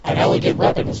Elegant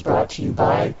Weapon is brought to you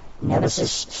by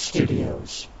Nemesis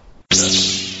Studios.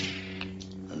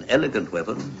 An elegant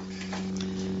weapon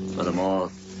for a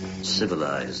more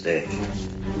civilized age.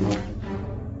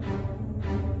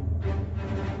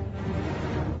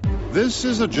 This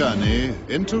is a journey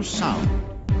into sound.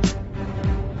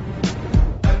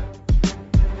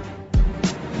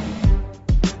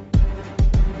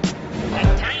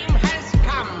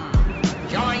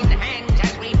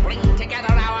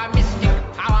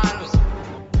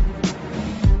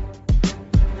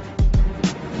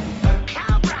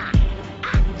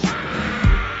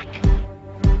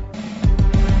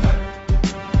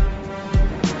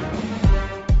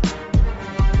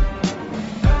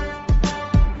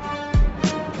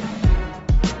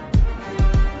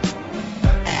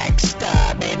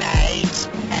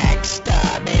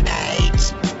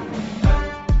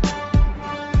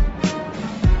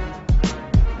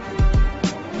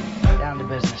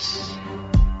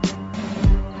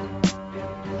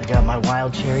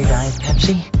 Cherry Diet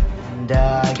Pepsi, and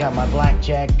I got my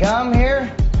blackjack gum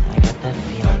here. I got that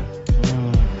feeling.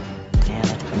 Yeah,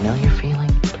 that familiar feeling.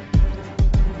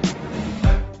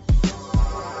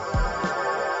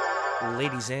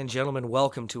 Ladies and gentlemen,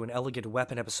 welcome to An Elegant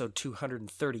Weapon, episode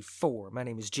 234. My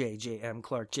name is J.M.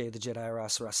 Clark, J, the Jedi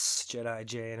Ross, Jedi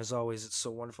J, and as always, it's so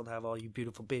wonderful to have all you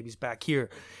beautiful babies back here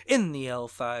in the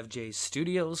L5J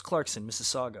studios, Clarkson,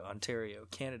 Mississauga, Ontario,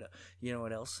 Canada. You know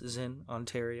what else is in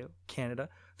Ontario, Canada?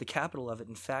 The capital of it,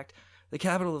 in fact, the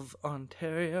capital of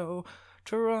Ontario,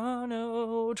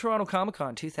 Toronto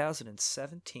Comic-Con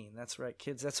 2017. That's right,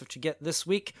 kids, that's what you get this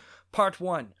week, part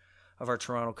one of our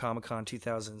Toronto Comic-Con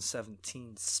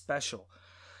 2017 special.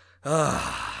 It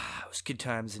was good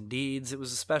times indeed. It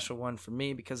was a special one for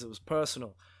me because it was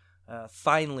personal.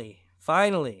 Finally,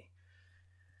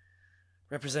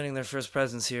 representing their first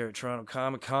presence here at Toronto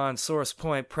Comic-Con, Source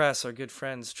Point Press, our good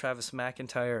friends Travis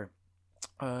McIntyre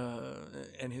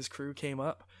and his crew came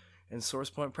up, and Source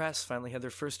Point Press finally had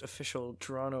their first official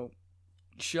Toronto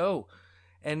show,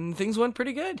 and things went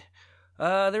pretty good.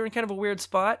 They were in kind of a weird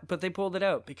spot, but they pulled it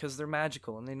out because they're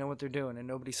magical and they know what they're doing, and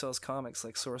nobody sells comics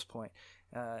like Source Point.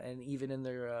 And even in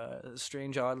their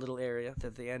strange, odd little area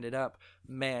that they ended up,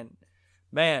 man,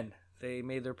 they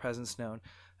made their presence known.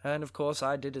 And of course,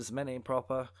 I did as many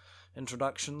proper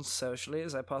introductions socially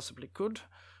as I possibly could,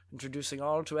 introducing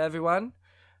all to everyone.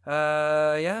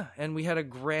 And we had a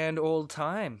grand old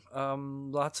time.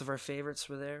 Lots of our favorites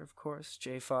were there, of course.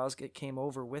 Jay Fosgate came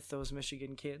over with those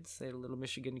Michigan kids. They had a little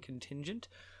Michigan contingent,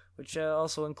 which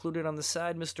also included on the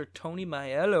side Mr. Tony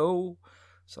Maiello.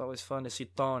 It's always fun to see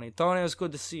Tony. Tony, it's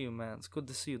good to see you, man. It's good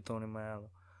to see you, Tony Maiello.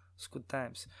 It's good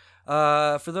times.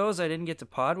 For those I didn't get to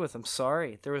pod with, I'm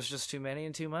sorry. There was just too many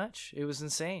and too much. It was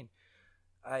insane.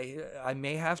 I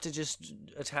may have to just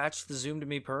attach the Zoom to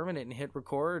me permanent and hit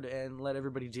record and let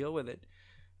everybody deal with it.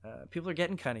 People are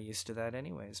getting kind of used to that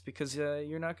anyways, because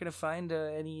you're not going to find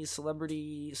any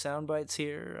celebrity sound bites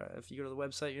here. If you go to the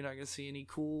website, you're not going to see any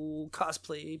cool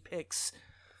cosplay pics.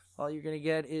 All you're going to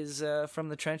get is from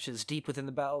the trenches, deep within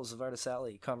the bowels of Artis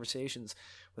Alley, conversations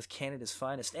with Canada's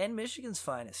finest and Michigan's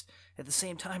finest at the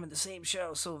same time in the same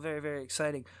show. So very, very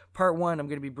exciting. Part one, I'm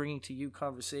going to be bringing to you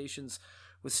conversations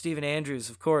with Stephen Andrews,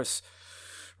 of course,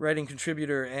 writing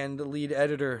contributor and lead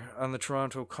editor on the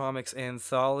Toronto Comics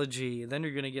Anthology. Then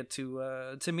you're going to get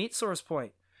to meet Source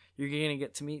Point. You're going to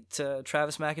get to meet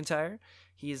Travis McIntyre.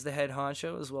 He is the head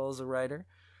honcho as well as a writer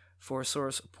for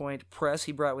Source Point Press.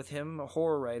 He brought with him a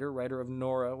horror writer of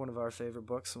Nora, one of our favorite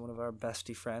books, and one of our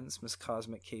bestie friends, Miss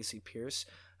Cosmic Casey Pierce,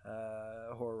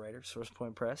 a horror writer, Source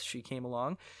Point Press. She came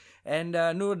along. And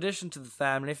new addition to the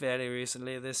family fairly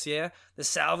recently this year, the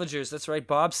Salvagers. That's right,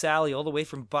 Bob Sally, all the way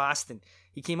from Boston.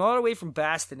 He came all the way from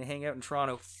Boston to hang out in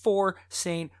Toronto for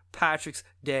St. Patrick's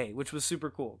Day, which was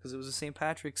super cool because it was a St.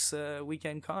 Patrick's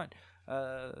weekend con.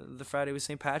 The Friday was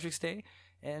St. Patrick's Day,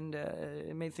 and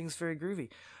it made things very groovy.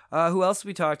 Who else did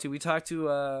we talk to? We talked to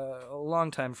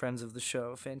longtime friends of the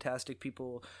show, fantastic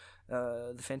people,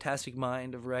 the fantastic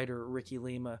mind of writer Ricky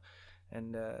Lima,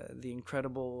 and the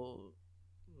incredible...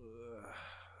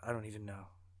 I don't even know.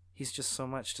 He's just so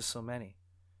much to so many.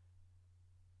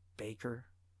 Baker,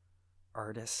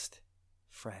 artist,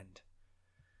 friend.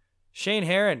 Shane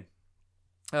Heron,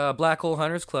 Black Hole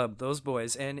Hunters Club, those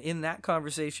boys. And in that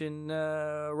conversation,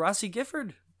 Rossi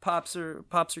Gifford pops her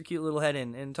cute little head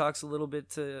in and talks a little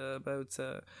bit about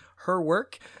her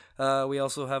work. We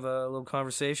also have a little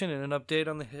conversation and an update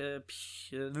on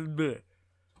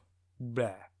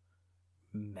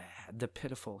the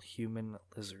pitiful human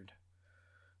lizard.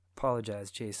 Apologize,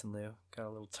 Jason Liu. Got a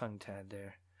little tongue-tied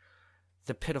there.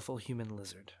 The pitiful human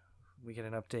lizard. We get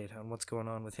an update on what's going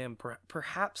on with him.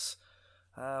 Perhaps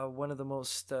one of the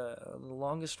most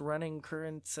longest-running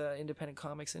current independent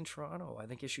comics in Toronto. I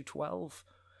think issue 12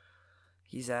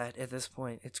 he's at this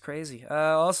point. It's crazy.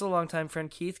 Also, longtime friend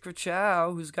Keith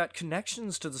Krachow, who's got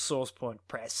connections to the Source Point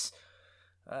Press.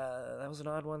 That was an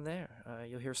odd one there.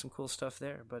 You'll hear some cool stuff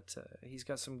there, but he's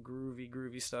got some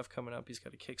groovy stuff coming up. He's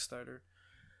got a Kickstarter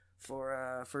for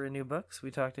a new book, so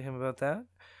we talked to him about that.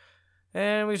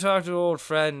 And we talked to old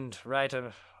friend,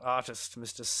 writer, artist,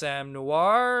 Mr. Sam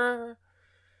Noir,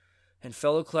 and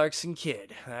fellow Clarkson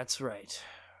kid. That's right,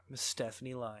 Miss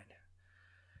Stephanie Line.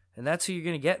 And that's who you're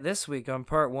going to get this week on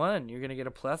part 1. You're going to get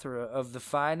a plethora of the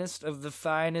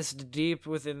finest deep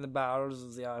within the bowels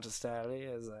of the Artist Alley,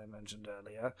 as I mentioned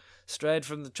earlier. Straight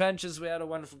from the trenches, we had a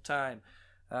wonderful time.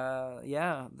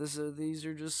 These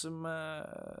are just some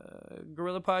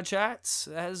Gorilla Pod chats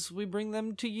as we bring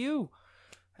them to you.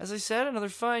 As I said, another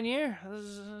fine year.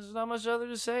 There's not much other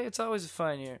to say. It's always a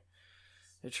fine year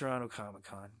at Toronto Comic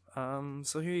Con.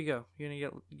 So here you go. You're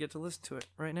going to get to listen to it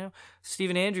right now.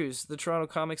 Stephen Andrews, the Toronto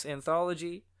Comics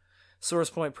Anthology.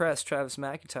 Source Point Press, Travis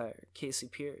McIntyre, Casey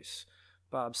Pierce,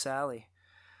 Bob Sally.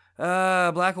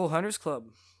 Black Hole Hunters Club,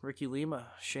 Ricky Lima,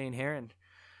 Shane Heron,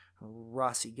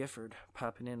 Rossi Gifford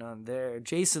popping in on there.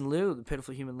 Jason Liu, the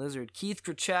Pitiful Human Lizard. Keith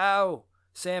Krachow,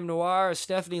 Sam Noir,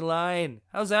 Stephanie Line.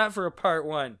 How's that for a part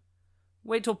 1?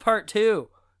 Wait till part 2.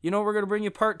 You know we're going to bring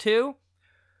you part 2?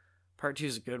 Part 2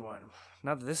 is a good one.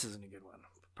 Not that this isn't a good one.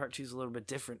 Part 2 is a little bit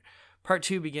different. Part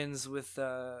 2 begins with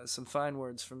some fine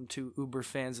words from 2 uber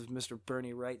fans of Mr.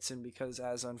 Bernie Wrightson, because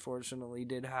as unfortunately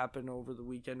did happen over the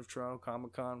weekend of Toronto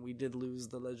Comic Con, we did lose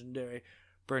the legendary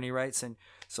Bernie Wrightson.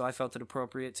 So I felt it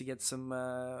appropriate to get get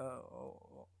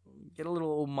a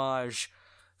little homage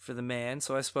for the man.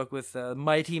 So I spoke with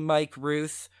Mighty Mike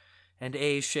Ruth and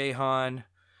A. Shehan.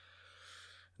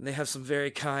 They have some very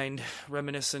kind,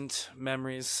 reminiscent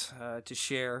memories to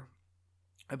share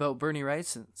about Bernie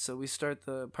Wrightson. So we start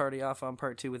the party off on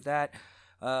part 2 with that.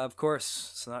 Of course,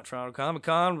 it's not Toronto Comic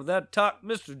Con without top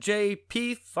Mr.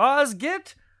 J.P.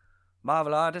 Fosgit,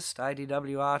 Marvel artist,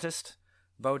 IDW artist,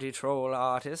 Bodhi Troll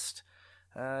artist,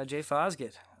 Jay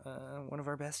Fosgit. One of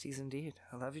our besties indeed.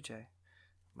 I love you, Jay.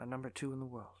 My number 2 in the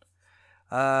world.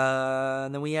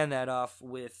 And then we end that off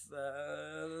with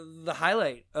the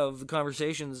highlight of the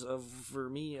conversations for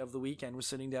me of the weekend was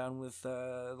sitting down with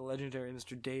the legendary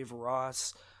Mr. Dave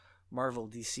Ross, Marvel,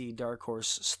 DC, Dark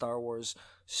Horse, Star Wars,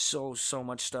 so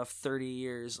much stuff, 30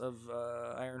 years of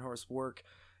Iron Horse work,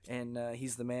 and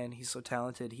he's the man. He's so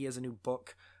talented. He has a new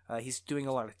book. He's doing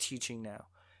a lot of teaching now,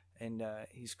 and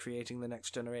he's creating the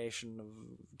next generation of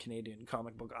Canadian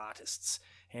comic book artists.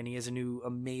 And he has a new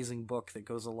amazing book that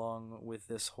goes along with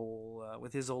this whole,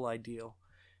 with his whole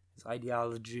his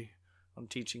ideology on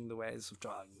teaching the ways of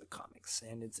drawing the comics.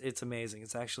 And it's amazing.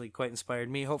 It's actually quite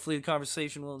inspired me. Hopefully the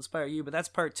conversation will inspire you, but that's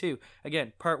part 2.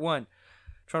 Again, part 1,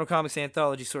 Toronto Comics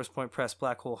Anthology, Source Point Press,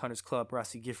 Black Hole Hunters Club,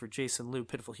 Rossi Gifford, Jason Liu,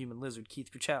 Pitiful Human Lizard,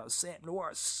 Keith Krachow, Sam Noir,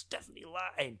 Stephanie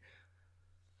Line.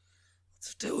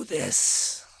 Let's do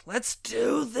this. Let's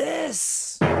do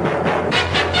this. What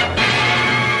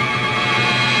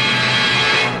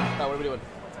are we doing?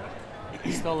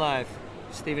 He's still alive.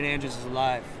 Stephen Andrews is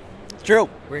alive. It's true.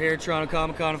 We're here at Toronto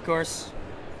Comic Con, of course.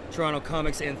 Toronto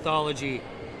Comics Anthology,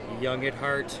 Young at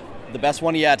Heart. The best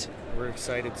one yet. We're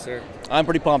excited, sir. I'm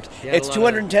pretty pumped. It's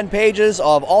 210 pages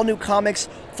of all new comics,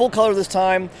 full color this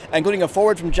time, including a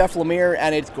forward from Jeff Lemire,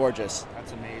 and it's gorgeous.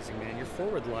 That's amazing, man. Your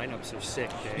forward lineups are sick,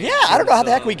 Dave. Yeah, I don't know how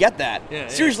the heck we get that. Yeah,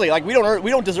 seriously, like we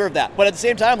don't deserve that. But at the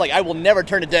same time, like I will never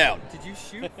turn it down. Did you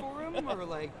shoot for him or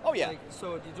like? Oh yeah. Like,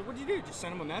 so what did you do? Just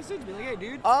send him a message? Be like, hey,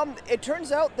 dude. It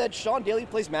turns out that Sean Daly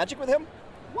plays Magic with him.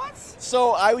 What?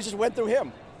 So I just went through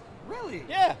him. Really?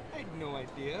 Yeah. I had no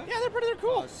idea. Yeah, they're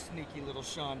cool. Oh, sneaky little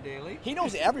Sean Daly. He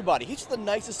knows everybody. He's just the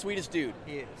nicest, sweetest dude.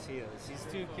 He is. He's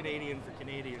too Canadian for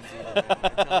Canadians. Even, I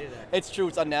tell you that. It's true.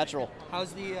 It's unnatural.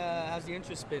 How's the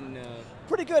interest been?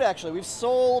 Pretty good, actually. We've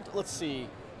sold. Let's see.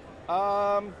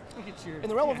 In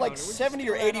the realm of like 70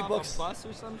 or 80 books. A bus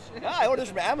or some shit? Yeah, I ordered this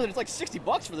from Amazon. It's like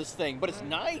 $60 for this thing, but it's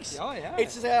nice. Oh yeah.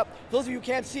 It's just, for those of you who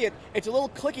can't see it, it's a little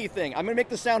clicky thing. I'm gonna make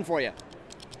the sound for you.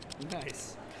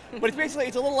 Nice. But it's basically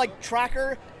a little like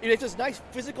tracker. It's this nice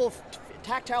physical,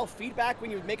 tactile feedback when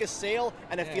you make a sale,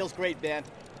 and it feels great, man.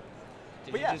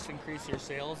 Did you just increase your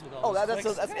sales with all? Oh, that's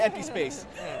empty space.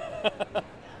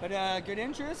 But good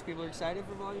interest. People are excited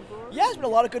for Volume 4. Yeah, there's been a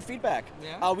lot of good feedback.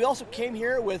 Yeah. We also came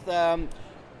here with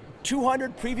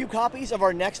 200 preview copies of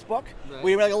our next book. Right.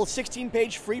 We had like a little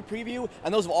 16-page free preview,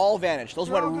 and those have all vanished. Those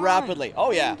went rapidly.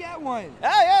 Oh yeah. You didn't get one.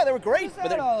 Yeah, they were great. What's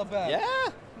that all about? Yeah.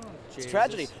 It's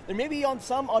tragedy. There may be on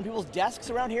people's desks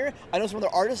around here. I know some other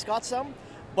artists got some.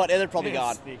 but they're probably Yeah,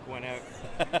 gone. Sneak one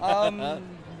out.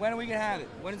 When are we going to have it?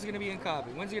 When is it going to be in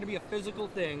copy? When's it going to be a physical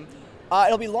thing?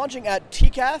 It'll be launching at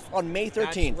TCAF on May 13th.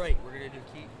 That's right. We're going to do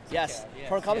Key. Yes, Yes,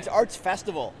 Toronto Comics yes. Arts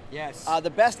Festival. Yes. The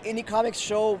best indie comics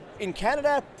show in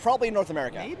Canada, probably in North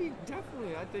America. Maybe,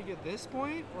 definitely. I think at this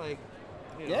point, like,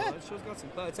 you know, Yeah. that show's got some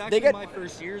clout. It's They actually get- my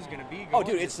first year is going to be going Oh,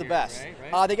 dude, this it's the year, best.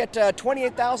 Right? They get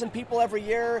 28,000 people every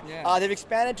year. Yeah. They've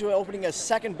expanded to opening a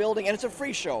second building, and it's a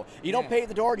free show. You don't Yeah. pay at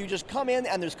the door. You just come in,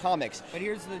 and there's comics. But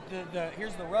here's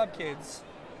here's the rub, kids,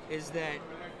 is that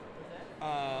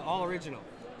all original.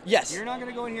 Yes. You're not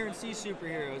going to go in here and see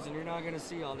superheroes, and you're not going to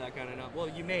see all that kind of stuff. Well,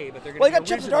 you may, but they're going to Well, be you got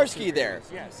Chip original Zdarsky there.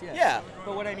 superheroes. Yes, yes. Yeah.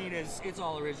 But what I mean is, it's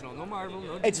all original. No Marvel,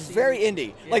 no DC. It's very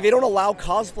indie. Yeah. Like, they don't allow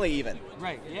cosplay even.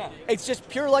 Right, yeah. It's just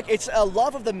pure, like, it's a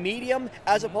love of the medium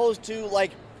as opposed to, like,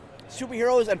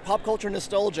 superheroes and pop culture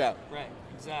nostalgia. Right,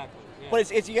 exactly. Yeah.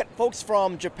 But it's you get folks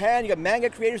from Japan, you got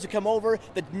manga creators who come over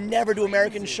that never do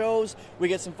American shows. We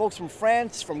get some folks from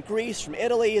France, from Greece, from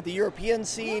Italy, the European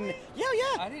scene. Really?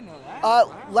 Yeah. I didn't know that.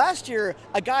 Wow. Last year,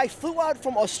 a guy flew out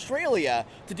from Australia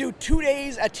to do 2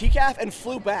 days at TCAF and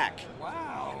flew back.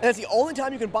 Wow. And that's the only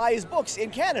time you can buy his books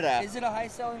in Canada. Is it a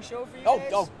high-selling show for you Oh,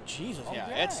 guys? oh, Jesus, yeah.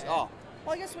 yeah. It's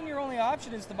Well, I guess when your only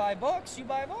option is to buy books, you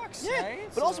buy books, yeah, right?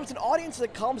 but also it's an audience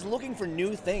that comes looking for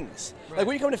new things. Right. Like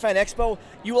when you come to Fan Expo,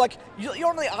 you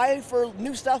don't really eye for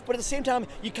new stuff, but at the same time,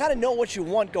 you kind of know what you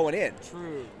want going in.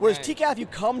 True. Whereas right. TCAF, you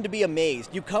come to be amazed,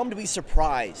 you come to be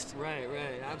surprised, Right,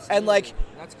 absolutely. and like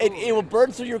That's cool, it will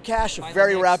burn through your cash Find the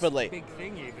very next rapidly. Big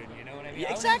thing, even, you know what I mean? Yeah,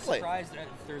 I wouldn't exactly. be surprised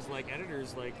if there's like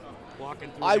editors like walking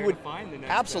through I there would- to find the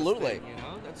next absolutely. best thing, you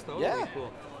know, that's totally Yeah.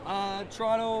 cool.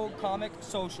 Toronto Comic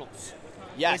Socials.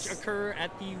 Yes. Which occur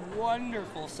at the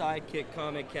wonderful Sidekick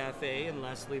Comic Cafe in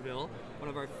Leslieville, one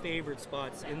of our favorite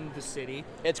spots in the city.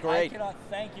 It's great. I cannot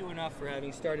thank you enough for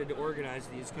having started to organize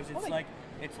these because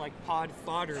it's like pod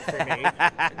fodder for me.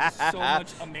 It's so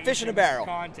much amazing Fish in a barrel.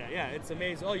 content. Yeah, it's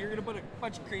amazing. Oh, you're gonna put a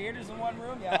bunch of creators in one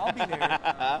room? Yeah, I'll be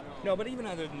there. No, but even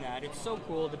other than that, it's so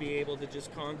cool to be able to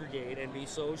just congregate and be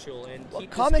social and keep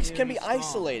this Comics can be community strong.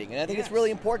 isolating, and I think it's Yes.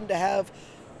 really important to have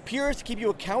peers to keep you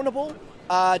accountable,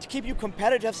 to keep you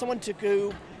competitive, to have someone to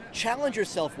go challenge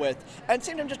yourself with, and at the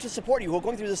same time just to support you, who are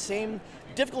going through the same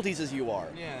difficulties as you are.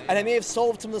 Yeah, And I yeah. may have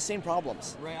solved some of the same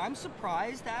problems. Right, I'm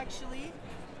surprised actually,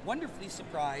 wonderfully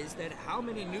surprised at how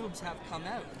many noobs have come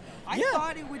out. I Yeah.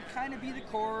 thought it would kind of be the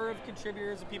core of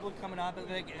contributors, the people coming up, the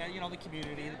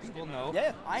community, the people know.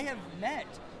 Yeah. I have met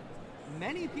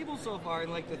many people so far,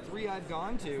 and like the 3 I've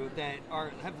gone to that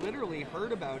have literally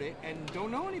heard about it and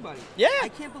don't know anybody. Yeah. I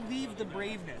can't believe the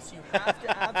braveness. You have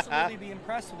to absolutely be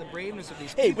impressed with the braveness of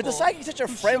these Hey, people. but the Psychic is such a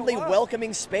who friendly, show up.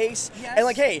 welcoming space. Yes. And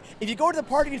like, hey, if you go to the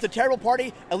party and it's a terrible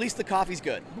party, at least the coffee's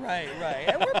good. Right.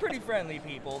 And we're pretty friendly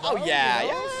people. Oh, though, yeah, you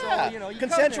know? yeah. So, you come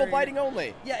Consensual there, biting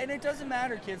only. Yeah, and it doesn't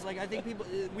matter, kids. Like, I think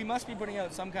we must be putting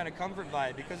out some kind of comfort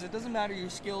vibe because it doesn't matter your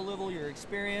skill level, your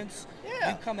experience.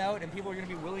 Yeah. You come out and people are going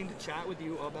to be willing to chat with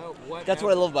you about what. That's what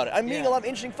I love about it. I'm meeting Yeah. a lot of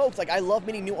interesting folks. Like, I love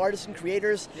meeting new artists and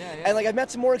creators. Yeah. And like, I've met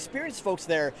some more experienced folks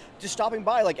there just stopping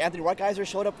by. Like, Anthony Rutgeiser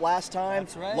showed up last time.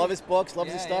 That's right. Love his books,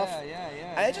 loves his stuff. Yeah.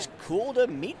 And it's just cool to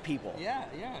meet people. Yeah.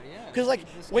 Because like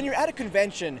when you're at a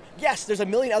convention, yes, there's a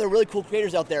million other really cool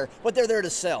creators out there, but they're there to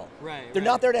sell. Right, They're right.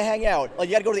 not there to hang out. Like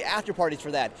you got to go to the after parties for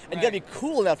that, and you got to Right. be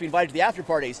cool enough to be invited to the after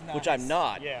parties, which I'm Nice.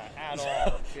 not. Yeah, at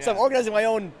all. So I'm organizing my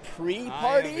own I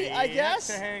pre-party, have I yet guess.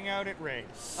 to hang out at Ray.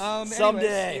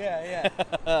 Someday.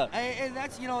 Yeah. And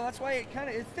that's why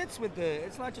it fits with the.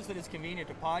 It's not just that it's convenient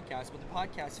to podcast, but the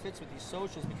podcast fits with these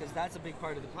socials because that's a big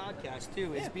part of the podcast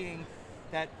too. Is Yeah. being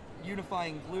that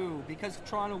unifying glue. Because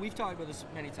Toronto, we've talked about this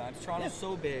many times. Toronto's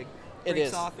so big. It Breaks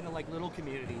is. off into like little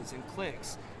communities and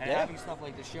cliques, and Yeah. having stuff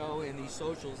like the show and these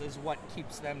socials is what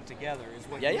keeps them together. Is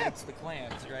what Yeah. unites the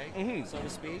clans, right? Mhm. So to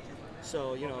speak.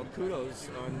 So kudos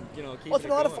on keeping Well, it's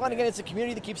been a lot of going, fun. man. Again, it's a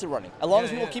community that keeps it running. As long as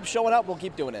people yeah. keep showing up, we'll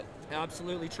keep doing it.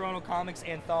 Absolutely. Toronto Comics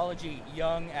Anthology,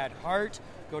 Young at Heart.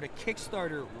 Go to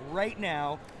Kickstarter right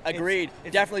now. Agreed.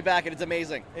 It's Definitely back it. It's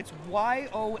amazing. It's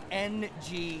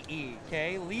YONGE,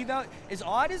 okay? Leave out, as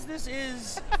odd as this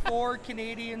is for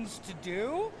Canadians to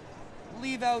do,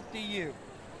 leave out the U.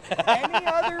 Any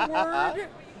other word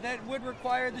that would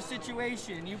require the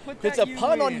situation, you put that It's a U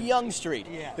pun on in. Young Street.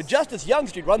 Yes. But just as Young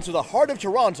Street runs through the heart of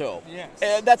Toronto. Yes.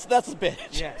 And that's the bit.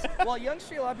 Yes. Well, Young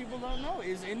Street, a lot of people don't know,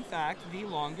 is in fact the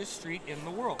longest street in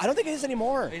the world. I don't think it is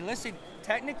anymore. Hey, listen,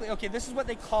 technically, okay, this is what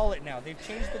they call it now. They've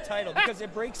changed the title because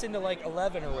it breaks into like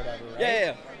 11 or whatever, right?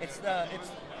 Yeah.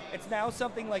 It's now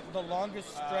something like the longest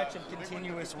stretch of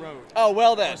continuous road. Oh,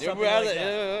 well Or then. something Well, like,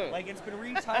 then. that. Like it's been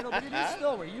retitled, but it is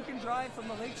still where you can drive from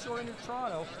the lakeshore into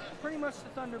Toronto, pretty much to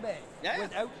Thunder Bay, Yeah.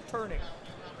 without turning.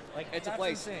 Like, It's a that's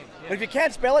place. insane. Yeah. But if you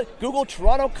can't spell it, Google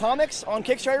Toronto Comics on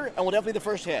Kickstarter, and we'll definitely be the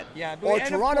first hit. Yeah, but- Or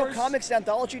and of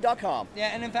TorontoComicsAnthology.com. Yeah,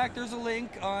 and in fact, there's a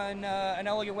link on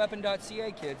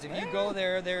anelegantweapon.ca, kids. If you go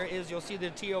there, you'll see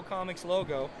the TO Comics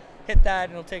logo. Hit that,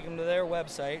 and it'll take them to their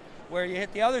website, where you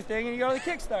hit the other thing, and you go to the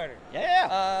Kickstarter.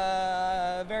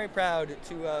 Yeah. Very proud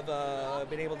to have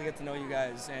been able to get to know you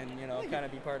guys and, kind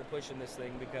of be part of pushing this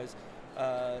thing because,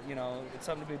 it's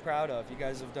something to be proud of. You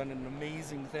guys have done an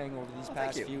amazing thing over these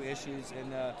past you. few issues,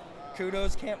 and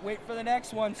kudos. Can't wait for the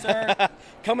next one, sir.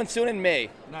 Coming soon in May.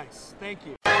 Nice. Thank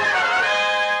you.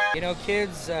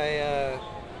 Kids, I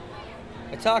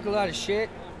talk a lot of shit.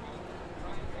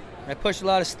 I push a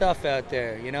lot of stuff out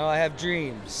there. I have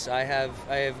dreams. I have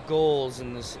goals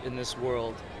in this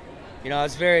world. I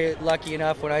was very lucky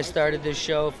enough when I started this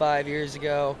show 5 years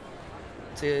ago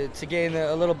to gain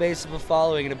a little base of a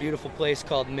following in a beautiful place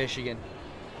called Michigan.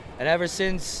 And ever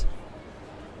since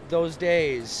those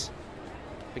days,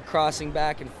 been crossing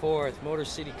back and forth, Motor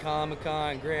City Comic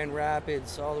Con, Grand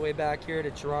Rapids, all the way back here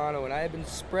to Toronto, and I have been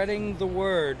spreading the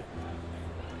word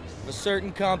of a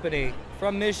certain company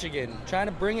from Michigan, trying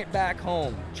to bring it back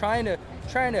home, trying to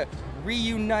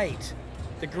reunite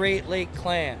the Great Lake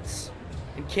clans.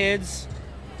 And kids,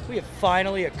 we have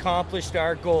finally accomplished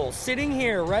our goal. Sitting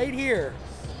here, right here,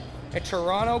 at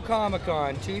Toronto Comic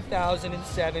Con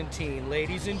 2017,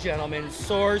 ladies and gentlemen,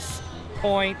 Source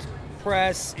Point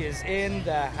Press is in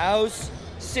the house,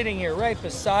 sitting here right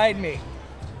beside me.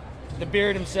 The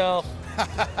beard himself,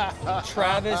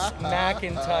 Travis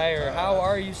McIntyre. How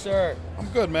are you, sir? I'm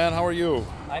good, man. How are you?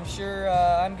 I'm sure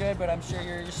I'm good, but I'm sure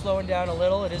you're slowing down a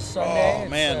little. It is Sunday. Oh,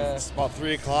 man. It's about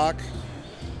 3 o'clock.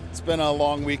 It's been a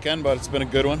long weekend, but it's been a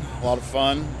good one. A lot of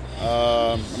fun.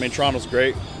 Toronto's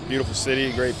great. Beautiful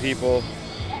city, great people.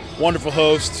 Wonderful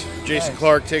host. Jason Nice.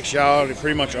 Clark takes you out. He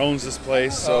pretty much owns this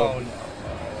place. So Oh, no.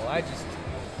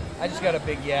 I just got a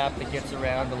big yap that gets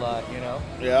around a lot,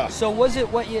 yeah. So was it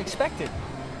what you expected?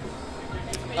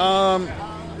 Well,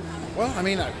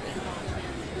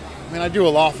 I do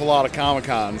an awful lot of Comic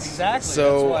Cons. Exactly,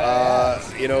 So that's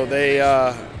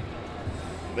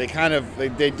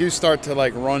why they do start to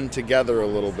like run together a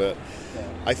little bit.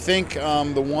 I think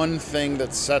the one thing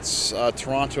that sets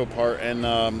Toronto apart and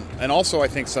also I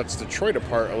think sets Detroit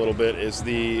apart a little bit is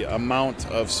the amount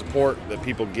of support that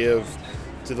people give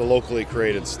to the locally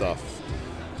created stuff.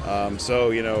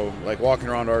 Like walking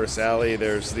around Artist Alley,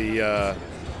 there's the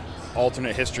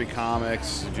alternate history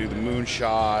comics, do the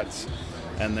Moonshot,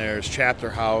 and there's Chapter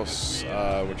House,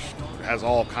 which has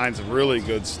all kinds of really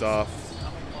good stuff.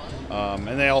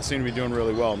 And they all seem to be doing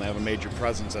really well, and they have a major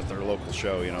presence at their local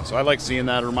show, So I like seeing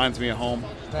that. It reminds me of home.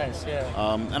 Nice,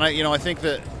 yeah. And I think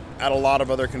that at a lot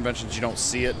of other conventions you don't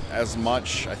see it as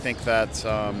much. I think that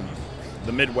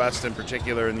the Midwest in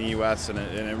particular in the U.S. and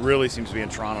it really seems to be in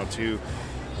Toronto too,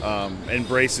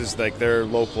 embraces like their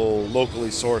locally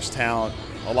sourced talent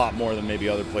a lot more than maybe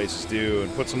other places do,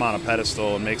 and puts them on a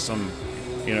pedestal and makes them,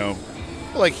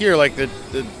 like here, like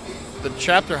the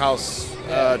Chapter House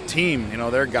team,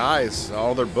 their guys,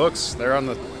 all their books, they're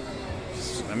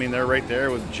right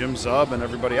there with Jim Zub and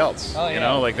everybody else. Oh,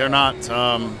 yeah.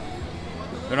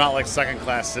 They're not like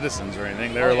second-class citizens or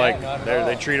anything. They're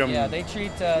they treat them. Yeah, they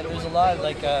treat. There's a lot,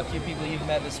 like a few people you've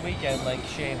met this weekend, like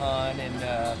Shehan and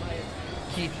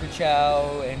Keith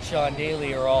Berchow and Sean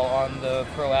Daly are all on the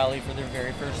Pro Alley for their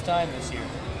very first time this year.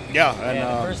 Yeah, and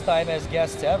the first time as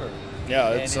guests ever.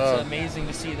 Yeah, and it's amazing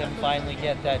to see them finally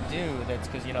get that due. That's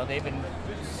because they've been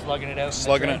slugging it out in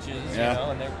the trenches,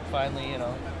 and they're finally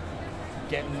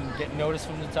getting noticed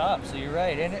from the top. So you're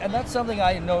right, and that's something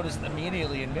I noticed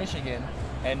immediately in Michigan,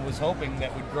 and was hoping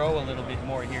that would grow a little bit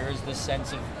more here, is this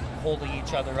sense of holding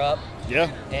each other up.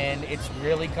 Yeah. And it's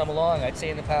really come along. I'd say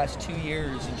in the past 2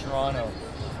 years in Toronto,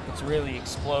 it's really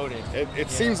exploded. It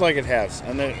seems like it has,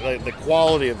 and the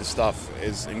quality of the stuff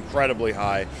is incredibly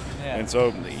high. Yeah. And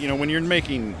so when you're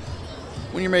making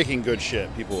good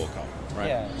shit, people will come, right?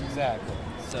 Yeah, exactly.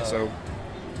 So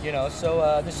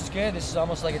this is good. This is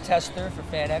almost like a tester for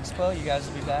Fan Expo. You guys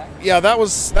will be back. Yeah, that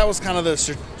was kind of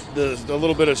the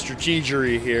little bit of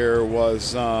strategery here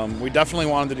was we definitely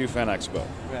wanted to do Fan Expo.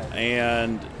 Right.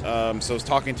 And so I was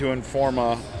talking to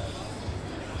Informa.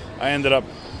 I ended up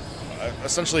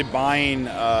essentially buying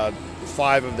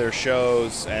 5 of their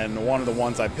shows, and one of the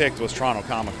ones I picked was Toronto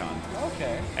Comic Con.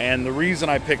 Okay. And the reason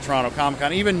I picked Toronto Comic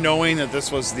Con, even knowing that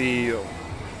this was the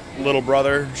little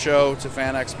brother show to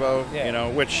Fan Expo,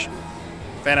 which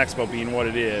Fan Expo being what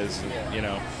it is,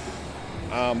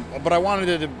 but I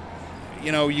wanted to,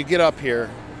 you get up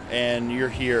here and you're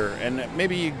here, and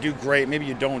maybe you do great, maybe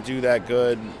you don't do that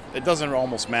good. It doesn't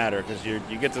almost matter, because you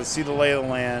get to see the lay of the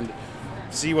land.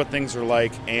 see what things are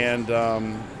like. And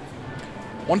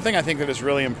one thing I think that is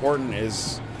really important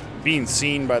is being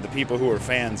seen by the people who are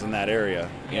fans in that area,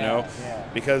 you know? Yeah.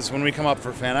 Because when we come up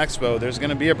for Fan Expo, there's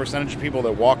going to be a percentage of people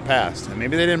that walk past. And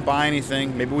maybe they didn't buy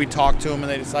anything. Maybe we talked to them and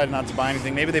they decided not to buy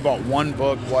anything. Maybe they bought one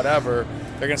book, whatever.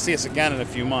 They're going to see us again in a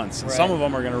few months. And Right. some of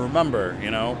them are going to remember,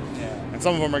 you know? Yeah. And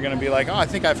some of them are going to be like, oh, I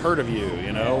think I've heard of you,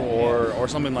 you know? Or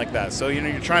something like that. So, you know,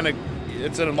 you're trying to,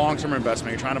 it's a long-term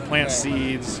investment. You're trying to plant Right.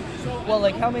 seeds. Well,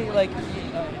 like how many? Like,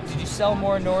 did you sell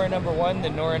more Nora #1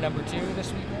 than Nora #2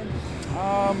 this weekend?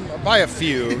 By a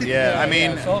few, yeah. I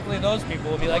mean, So hopefully those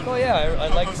people will be like, oh yeah, I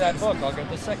like that book. I'll get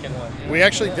the second one. You know? we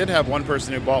actually did have one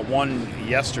person who bought one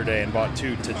yesterday and bought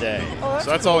two today. Oh, So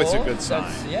that's always a cool. good sign.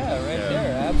 Right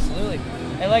there, absolutely.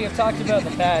 And like I've talked about in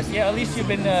the past, yeah, at least you've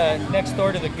been next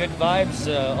door to the Good Vibes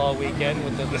all weekend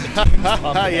with the tunes pumping.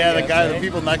 Yeah, I the guess, right?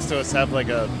 people next to us have like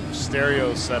a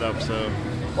stereo setup, so.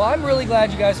 Well, I'm really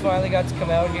glad you guys finally got to come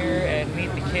out here and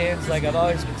meet the kids. Like I've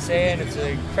always been saying, it's an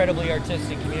incredibly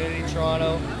artistic community,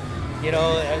 Toronto. You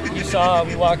know, you saw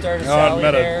we walked our Sally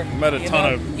there. Met a You ton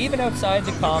know, of. even outside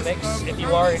the comics, if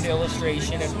you are into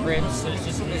illustration and prints,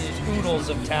 there's oodles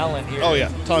of talent here. Oh yeah,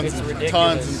 tons, It's ridiculous.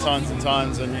 tons and tons and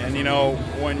tons, and you know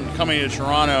when coming to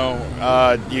Toronto,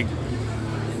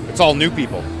 it's all new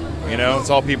people. You know, it's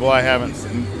all people I haven't,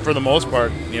 for the most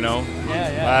part. You know,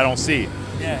 Yeah. I don't see.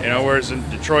 Yeah. You know, whereas in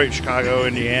Detroit, Chicago,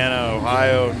 Indiana,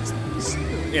 Ohio,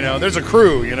 you know, there's a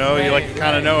crew. You know, you like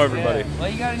kind of know everybody. Yeah. Well,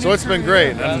 you got a new So it's been crew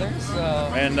great, here, brother,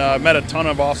 so. and met a ton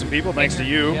of awesome people thanks to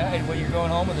you. Yeah, and well, you're going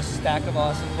home with a stack of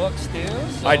awesome books too.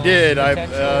 So I did.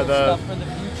 potential The stuff for the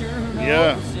future. Who knows,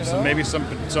 Yeah, you so know? maybe some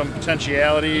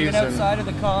potentialities. Even and outside of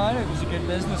the con, it was a good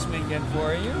business weekend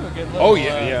for you. A good little Oh,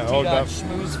 yeah. Oh, T-Dot def-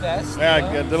 schmooze fest. yeah, you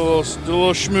I know? did a little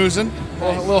schmoozing, a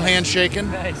Nice. little handshaking.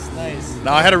 Nice.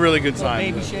 No, I had a really good Little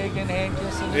time. baby shaking, hand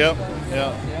kissing. and Yep,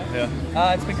 stuff.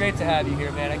 yeah. It's been great to have you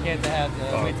here, man. I can't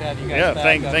wait to have you guys Yeah, back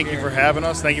thank up you here. for having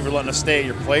us. Thank you for letting us stay at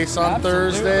your place on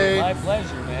Absolutely. Thursday. My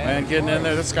pleasure, man. And Of getting in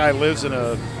there. course. This guy lives in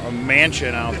a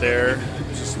mansion out there.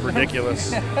 It's just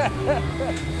ridiculous.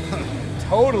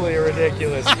 Totally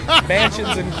ridiculous.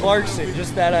 Mansions in Clarkson,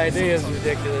 just that idea is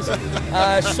ridiculous.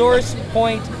 Source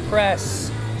Point Press,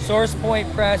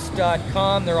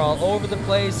 sourcepointpress.com. They're all over the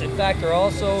place. In fact, they're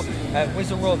also at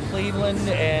Wizard World Cleveland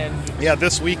and Yeah,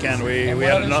 this weekend we what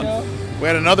had other show? we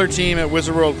had another team at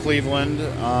Wizard World Cleveland,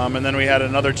 and then we had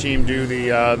another team do the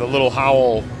Little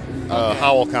Howl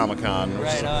Howl Comic Con.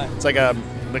 Right on. It's like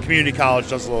the community college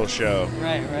does a little show.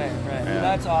 Right. Well,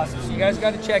 that's awesome. So you guys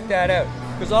got to check that out.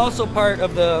 Because also part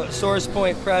of the Source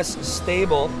Point Press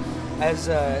stable, as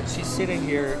she's sitting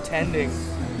here tending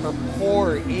her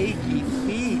poor achy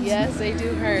feet. Yes, they do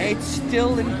hurt. It's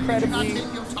still incredibly.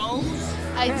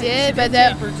 I Yeah, did, she but did that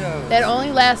tape her toes. that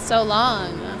only lasts so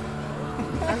long.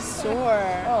 I'm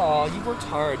sore. Oh, you worked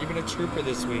hard. You've been a trooper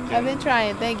this weekend. I've been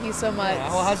trying. Thank you so much. Yeah,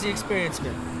 well, how's the experience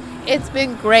been? It's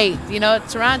been great. You know,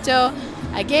 Toronto,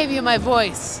 I gave you my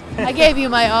voice. I gave you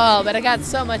my all, but I got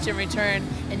so much in return.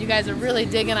 And you guys are really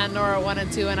digging on Nora 1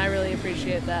 and 2, and I really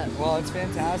appreciate that. Well, it's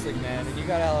fantastic, man. And you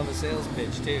got a hell of a sales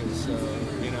pitch, too. So,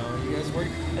 you know, you guys work.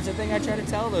 That's the thing I try to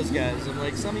tell those guys. I'm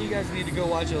like, some of you guys need to go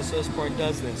watch how Source Point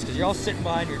does this. Because you're all sitting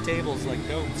behind your tables like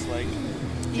notes. Like,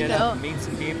 You get up, know, meet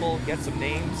some people, get some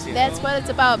names. You that's know? what it's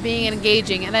about, being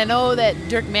engaging. And I know that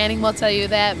Dirk Manning will tell you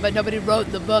that, but nobody wrote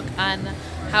the book on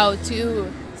how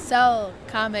to sell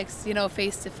comics, you know,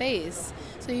 face to face.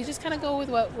 So you just kind of go with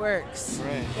what works.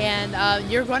 Right. And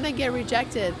you're going to get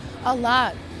rejected a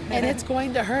lot, and it's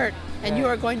going to hurt. And you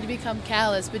Right. are going to become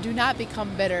callous, but do not become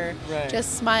bitter. Right.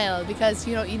 Just smile, because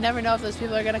you know you never know if those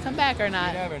people are going to come back or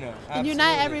not. You never know. And you're not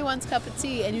Absolutely. everyone's cup of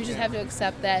tea, and you just Yeah. have to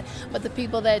accept that. But the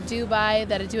people that do buy,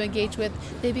 that I do engage with,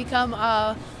 they become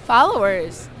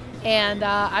followers, and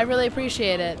I really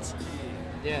appreciate it.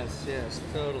 Yes,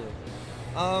 totally.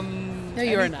 No,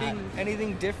 you're not.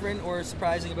 Anything different or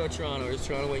surprising about Toronto? Is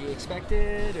Toronto what you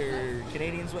expected, or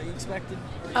Canadians what you expected?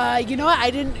 You know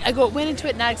what? Went into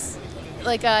it not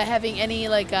having any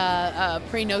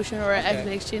pre-notion or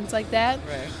expectations like that.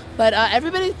 Right. But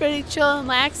everybody's pretty chill and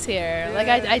lax here. Yeah. Like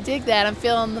I dig that. I'm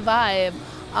feeling the vibe.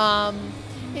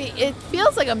 It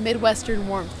feels like a Midwestern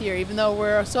warmth here, even though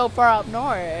we're so far up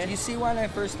north. Do you see when I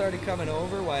first started coming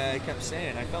over, why I kept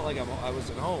saying I felt like I was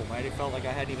at home? I felt like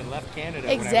I hadn't even left Canada. when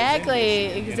I was in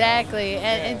Michigan, you know? Exactly.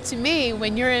 And, Yeah. and to me,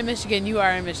 when you're in Michigan, you are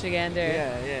in Michigander.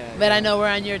 Yeah. But I know we're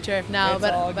on your turf now. It's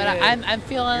all but good. I'm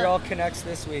feeling You're all connects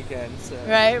this weekend. So.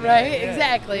 right. Yeah.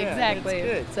 Exactly. Yeah, it's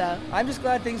good. So I'm just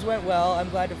glad things went well. I'm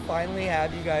glad to finally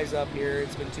have you guys up here.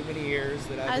 It's been too many years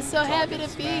that I've I'm been so happy talking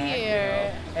to be smack, you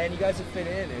here. know, and you guys have fit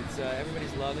in. It's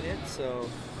everybody's loving it. So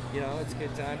You know, it's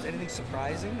good times. Anything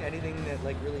surprising? Anything that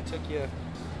like really took you?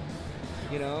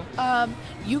 You know?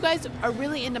 You guys are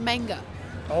really into manga.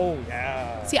 Oh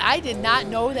yeah. See, I did not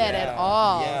know that at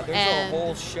all. Yeah, there's and a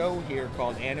whole show here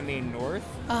called Anime North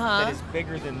that is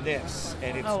bigger than this,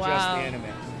 and it's just anime.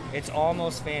 It's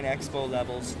almost Fan Expo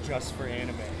levels just for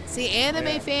anime. See,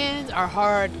 anime fans are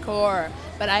hardcore,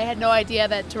 but I had no idea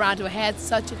that Toronto had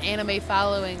such an anime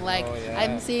following. Like,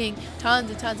 I'm seeing tons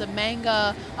and tons of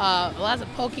manga, lots of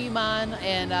Pokemon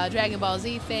and Dragon Ball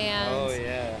Z fans. Oh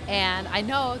yeah. And I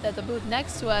know that the booth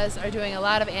next to us are doing a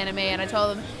lot of anime, and I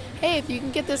told them, hey, if you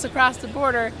can get this across the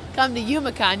border, come to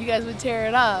UMACon. You guys would tear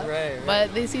it up. Right.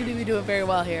 But they seem to be doing very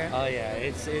well here. Oh yeah,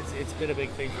 it's been a big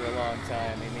thing for a long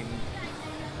time. I mean,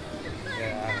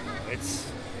 yeah, I don't know.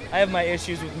 I have my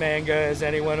issues with manga, as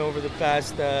anyone over the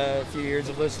past few years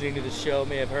of listening to the show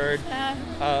may have heard.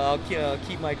 I'll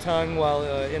keep my tongue while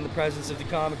in the presence of the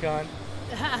Comic-Con.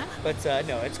 But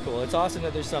no, it's cool. It's awesome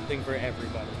that there's something for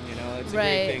everybody. You know, it's a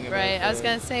great thing about Right. I was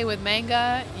gonna say, with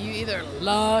manga, you either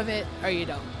love it or you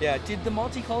don't. Yeah. Did the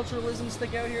multiculturalism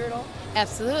stick out here at all?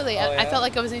 Absolutely. Oh, I felt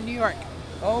like I was in New York.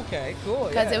 Okay. Cool.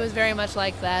 Because it was very much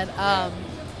like that.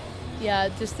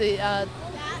 Just the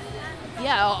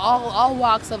all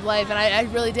walks of life, and I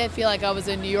really did feel like I was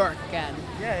in New York again.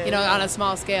 Yeah. You know, on a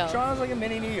small scale. Toronto's like a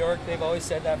mini New York. They've always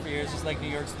said that for years. It's like New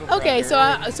York's the Okay,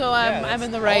 brother. so I'm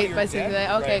in the right by saying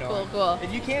that. Okay, right cool. on.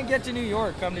 If you can't get to New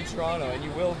York, come to Toronto, and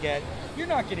you will get. You're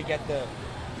not going to get the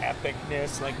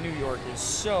epicness. Like, New York is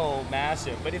so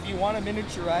massive, but if you want a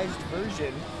miniaturized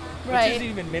version, which isn't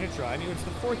even miniature. I mean, it's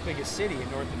the 4th biggest city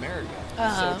in North America.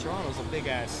 So Toronto's a big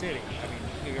ass city. I mean,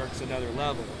 New York's another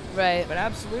level. Right. But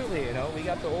absolutely, you know, we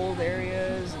got the old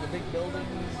areas and the big buildings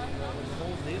and the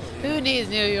whole deal. Who needs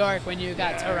New York when you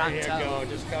got Toronto? There you go.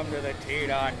 Just come to the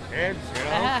T-Dot Kids, you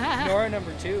know. Nora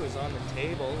number 2 is on the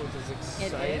table, which is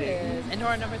exciting. It is. And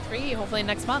Nora number 3, hopefully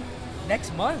next month.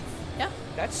 Next month? Yeah.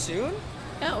 That's soon?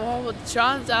 Yeah, well,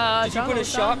 Sean's... Did you put a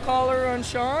shock collar on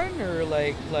Sean? Or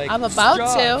like I'm about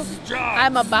to. Jobs.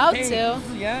 I'm about Pains. to.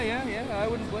 Yeah. I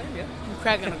wouldn't blame you.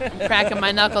 I'm cracking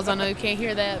my knuckles. I know you can't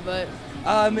hear that, but...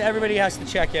 Everybody has to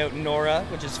check out Nora,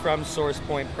 which is from Source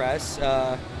Point Press.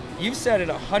 You've said it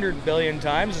 100 billion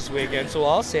times this weekend, so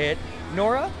I'll say it.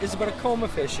 Nora is about a coma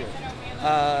fisher.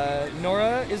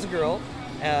 Nora is a girl.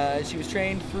 She was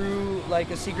trained through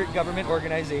like a secret government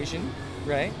organization,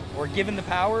 right? Or given the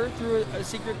power through a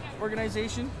secret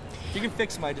organization. You can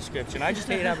fix my description. I just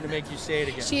hate having to make you say it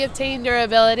again. She obtained her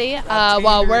ability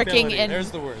while working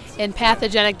in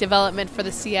pathogenic development for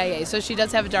the CIA. So she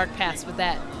does have a dark past with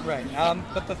that. Right.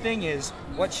 But the thing is,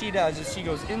 what she does is she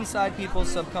goes inside people's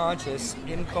subconscious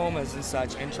in comas and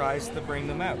such and tries to bring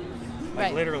them out.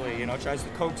 Like literally, you know, tries to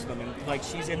coax them, and like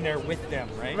she's in there with them,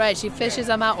 right? Right, she fishes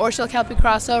them out, or she'll help you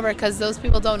cross over because those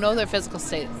people don't know their physical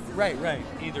state. Right.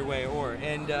 Either way,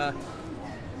 and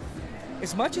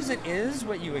as much as it is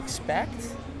what you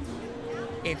expect,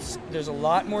 there's a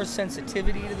lot more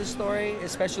sensitivity to the story,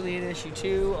 especially in issue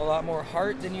 2. A lot more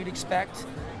heart than you'd expect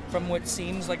from what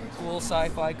seems like a cool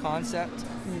sci-fi concept,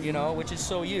 you know, which is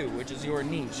which is your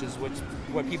niche, is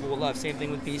what people will love. Same thing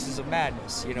with Pieces of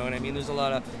Madness, you know what I mean? There's a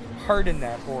lot of heart in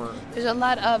that horror. There's a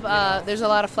lot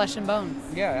of flesh and bone.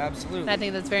 Yeah, absolutely. And I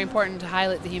think that's very important to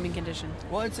highlight the human condition.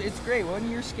 Well, it's great. One of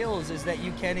your skills is that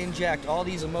you can inject all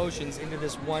these emotions into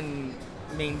this one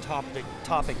main topic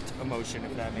emotion,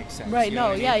 if that makes sense. Right, you know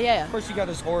what I mean? yeah. Of course, you got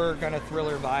this horror kind of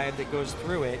thriller vibe that goes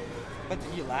through it, but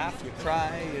you laugh, you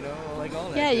cry, you know, like all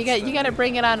that. Yeah, you got to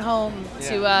bring it on home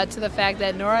to the fact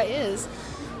that Nora is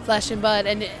flesh and blood,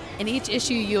 and in each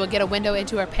issue you will get a window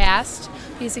into her past,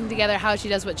 piecing together how she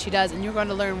does what she does, and you're going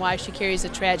to learn why she carries a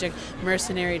tragic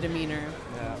mercenary demeanor.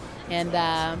 Yeah.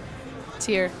 And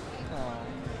tear. Oh,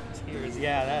 tears.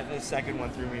 Yeah, the second one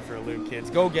threw me for a loop, kids.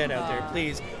 Go get out there,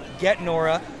 please. Get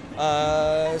Nora.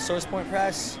 Source Point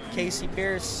Press, Casey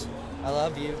Pierce. I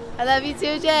love you. I love you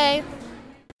too, Jay.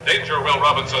 Danger, Will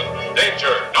Robinson.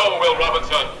 Danger. No, Will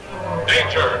Robinson.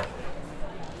 Danger.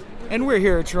 And we're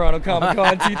here at Toronto Comic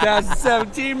Con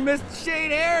 2017. Mr.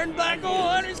 Shane Aaron, Black Hole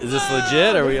Hunters. Is this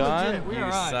legit? Are we on? We you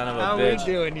are on. Son of a How bitch. How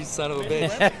we doing, you son of a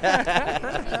bitch?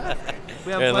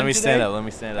 Here, let me stand up. All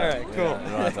right, cool. Yeah,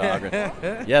 don't have to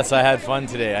awkward. Yes, I had fun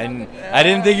today. I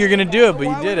didn't think you were gonna do it, but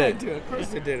you did it. Of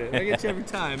course I did it. I get you every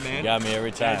time, man. You got me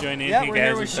every time. Yeah, we're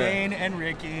here with Shane and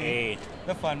Ricky,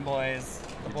 the Fun Boys.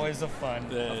 The Boys of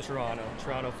Fun of Toronto.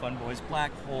 Toronto Fun Boys.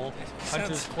 Black Hole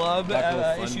Hunters Club.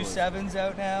 Issue 7's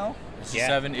out now. Issue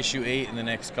 7, issue 8 in the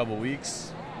next couple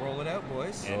weeks. Roll it out,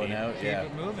 boys. Rolling out, Keep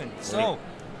it moving. So,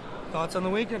 thoughts on the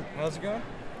weekend? How's it going?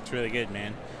 It's really good,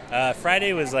 man.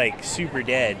 Friday was like super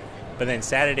dead, but then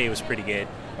Saturday was pretty good.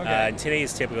 Okay. Today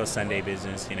is typical Sunday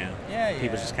business, you know. Yeah.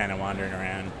 People just kind of wandering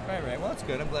around. Right. Well, that's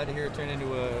good. I'm glad to hear it turned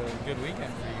into a good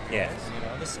weekend for you guys. Yeah. You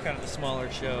know, this is kind of the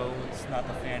smaller show. It's not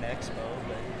the Fan Expo,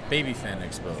 but Baby Fan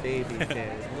Expo. Baby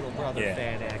Fan, little brother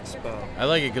Fan Expo. I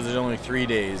like it because there's only 3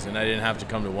 days, and I didn't have to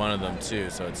come to one of them too,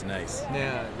 so it's nice.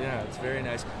 Yeah, it's very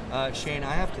nice. Shane,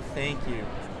 I have to thank you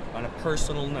on a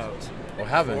personal note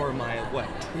for my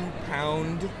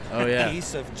 2-pound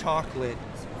piece of chocolate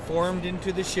formed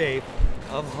into the shape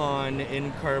of Han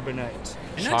in carbonite.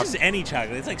 And not just any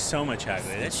chocolate. It's like Soma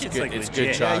chocolate. That shit's like legit.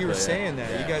 Good chocolate. Yeah, you were saying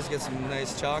that. You guys get some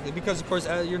nice chocolate. Because, of course,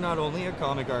 you're not only a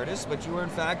comic artist, but you are, in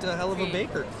fact, a hell of a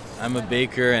baker. I'm a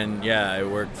baker, and I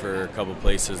work for a couple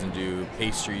places and do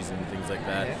pastries and things like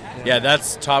that. Yeah,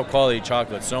 that's top quality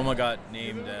chocolate. Soma got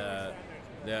named,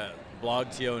 the Blog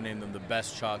TO named them the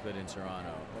best chocolate in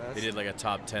Toronto. They did like a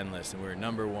top 10 list, and we were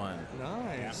number 1.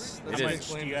 Nice. How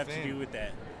much do you have to do with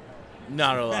that?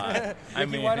 Not a lot. I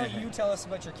mean, why don't you tell us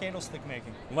about your candlestick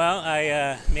making? Well,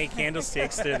 I make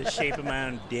candlesticks. They're the shape of my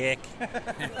own dick,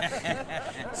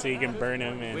 so you can burn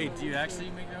them. And wait, do you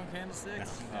actually make your own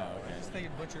candlesticks? No. Oh, okay. I just think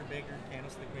butcher, baker,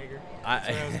 candlestick maker. That's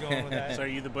where I was going with that. So are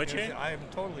you the butcher? I am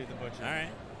totally the butcher. All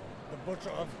right. The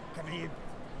butcher of Khabib.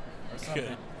 Or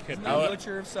something. Could be a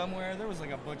butcher of somewhere. There was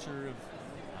like a butcher of.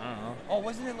 I don't know. Oh,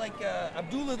 wasn't it like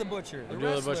Abdullah the Butcher?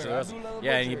 Abdullah the Butcher.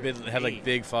 Yeah, and he had like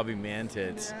big floppy man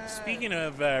tits. Speaking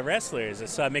of wrestlers, I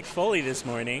saw Mick Foley this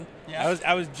morning. Yeah.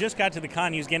 I was just got to the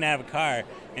con. He was getting out of a car,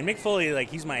 and Mick Foley,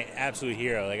 like, he's my absolute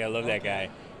hero. Like, I love that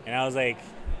guy. And I was like,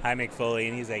 "Hi, Mick Foley,"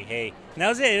 and he's like, "Hey." And that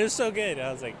was it. It was so good.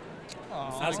 I was like,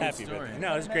 I was happy with it.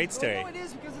 No, it was a great story. No, it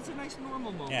is because it's a nice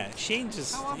normal moment. Yeah, Shane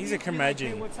just, he's a Like,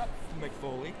 curmudgeon. hey, what's up, Mick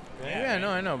Foley? Yeah, no,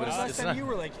 I know, but last it's time not. you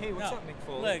were like, hey, what's up, Mick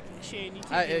Foley? Look, Shane, you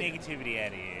take the negativity out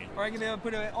of here. Or I can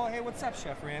put oh, hey, what's up,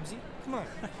 Chef Ramsay? Come on.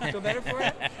 Feel better for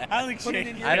it? I like Put it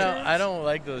in your I don't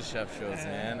like those chef shows,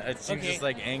 man. It seems just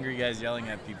like angry guys yelling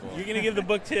at people. You're going to give the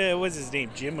book to, what's his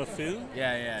name, Jim Afu?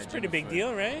 Yeah. It's a pretty big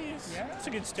deal, right? It's a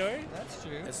good story. That's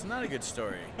true. It's not a good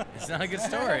story. It's not a good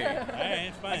story. All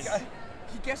right, fine.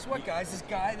 Guess what, guys?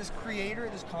 This creator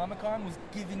of this Comic-Con was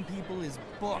giving people his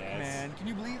book, man. Can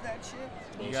you believe that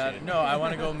shit? No, I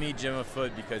want to go meet Jim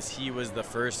Afoot because he was the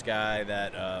first guy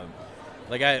that,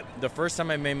 the first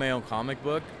time I made my own comic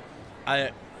book,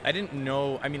 I didn't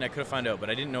know, I mean, I could have found out, but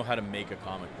I didn't know how to make a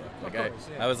comic book. Like,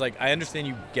 I was like, I understand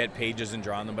you get pages and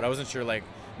draw on them, but I wasn't sure, like,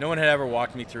 no one had ever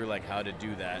walked me through, like, how to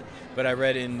do that. But I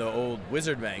read in the old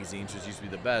Wizard magazines, which used to be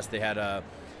the best, they had a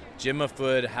Jim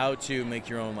Afoot how to make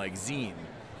your own, like, zine.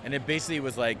 And it basically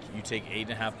was like you take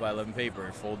 8.5 by 11 paper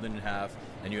and fold it in half,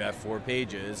 and you have 4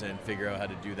 pages and figure out how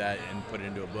to do that and put it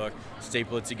into a book,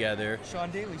 staple it together.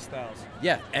 Sean Daly styles.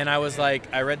 Yeah, and I was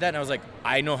like, I read that and I was like,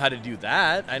 I know how to do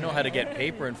that. I know how to get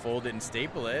paper and fold it and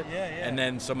staple it. Yeah. And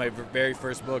then so my very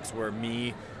first books were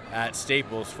me at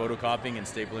Staples photocopying and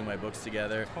stapling my books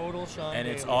together. Total Sean And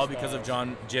Daly it's all styles. because of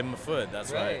Jim Afoot.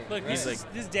 That's right. Look, He's this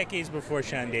is decades before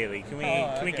Sean Daly. Can we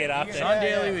okay. get off that? Sean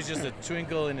Daly was just a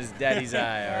twinkle in his daddy's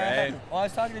eye, all right? Well, I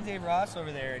was talking to Dave Ross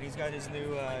over there, and he's got his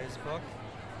new his book,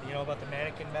 about the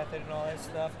mannequin method and all that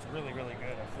stuff. It's really, really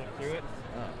good. I flipped through it.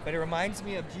 Oh. But it reminds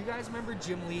me of, do you guys remember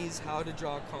Jim Lee's How to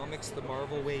Draw Comics the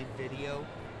Marvel Way video?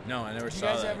 No, I never Did you saw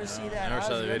guys that. ever see that? I never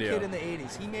saw the video. I was a kid in the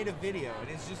 80s. He made a video, and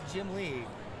it's just Jim Lee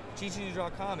teaching you to draw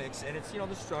comics, and it's,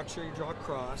 the structure. You draw a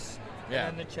cross, and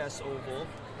then the chest oval,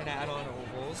 and add on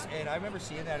ovals. And I remember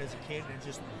seeing that as a kid, and it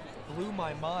just blew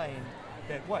my mind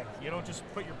that, you don't just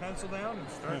put your pencil down and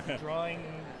start drawing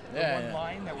the one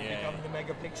line that will become the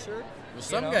mega picture? Well,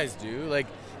 some guys do. Like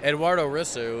Eduardo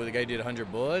Risso, the guy who did 100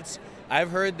 Bullets,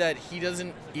 I've heard that he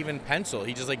doesn't even pencil.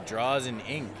 He just, draws in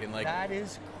ink. And that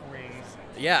is crazy.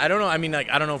 Yeah, I don't know. I mean,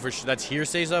 I don't know for sure that's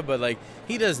hearsay stuff, but,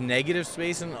 he does negative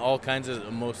space in all kinds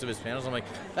of, most of his panels. I'm like,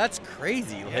 that's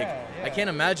crazy. I can't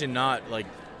imagine not,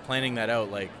 planning that out,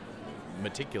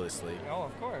 meticulously. Oh,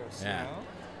 of course. Yeah.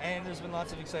 And there's been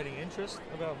lots of exciting interest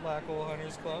about Black Hole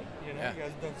Hunters Club. You guys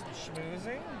have done some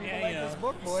schmoozing. People like this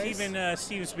book, boys.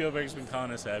 Steven Spielberg's been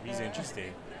calling us up. He's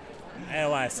interested. I don't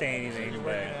want to say anything,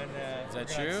 but is that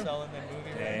true?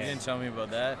 You You didn't tell me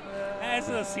about that. It's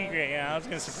a little secret. I was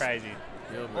going to surprise you.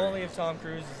 Only if Tom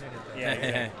Cruise is in it, though.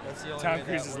 Yeah. That's the only Tom way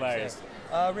Cruise that is works liars.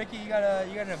 out. Ricky, you got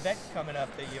an event coming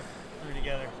up that you threw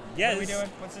together. Yeah. What are we doing?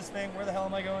 What's this thing? Where the hell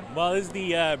am I going? Well, this is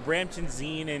the Brampton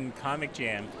Zine and Comic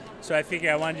Jam. So I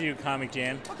figured I wanted to do Comic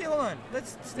Jam. Okay, hold on.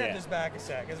 Let's step this back a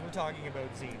sec as we're talking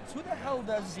about zines. Who the hell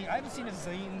does zine? I haven't seen a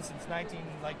zine since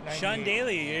 1998. Sean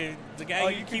Daly, you're the guy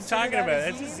you keep talking about.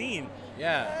 That's a zine.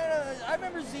 Yeah. I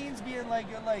remember zines being like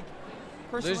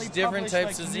personally There's different publish,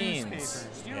 types like, of zines. newspapers.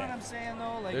 Do you know what I'm saying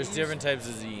though? Like There's he's- different types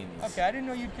of zines. Okay, I didn't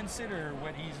know you'd consider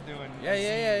what he's doing.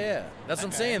 Yeah. That's what I'm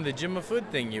Okay. saying. The Jim Food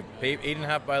thing. You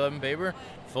 8.5 by 11 paper,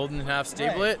 fold in half,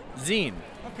 staple Right. it, zine.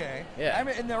 Okay. Yeah. I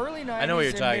mean, in the early 90s I know what you're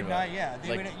and talking about. midnight,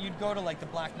 yeah. Like- You'd go to like the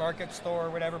black market store or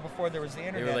whatever before there was the They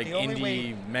internet. were like the only indie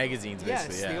way, magazines,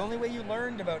 basically. Yes, yeah. the only way you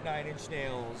learned about Nine Inch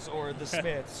Nails or the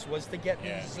Smiths was to get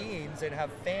these zines and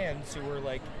have fans who were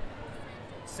like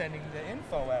sending the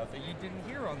info out that you didn't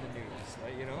hear on the news,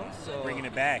 like, you know? So Bringing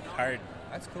it back hard.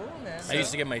 That's cool, man. I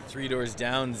used to get my Three Doors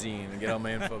Down zine and get all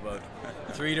my info about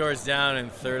Three Doors Down and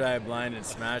Third Eye Blind and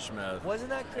Smash Mouth. Wasn't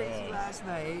that crazy last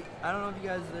night? I don't know if you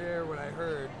guys were there when I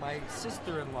heard my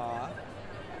sister-in-law.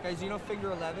 Guys, you know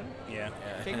Figure 11? Yeah.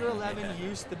 Figure 11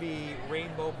 used to be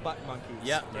Rainbow Butt Monkeys.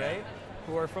 Yeah. Right?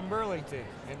 Who are from Burlington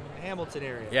and Hamilton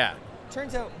area. Yeah.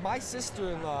 Turns out my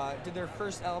sister-in-law did their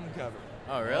first album cover.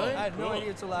 Oh, really? I had no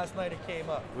idea until last night it came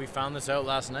up. We found this out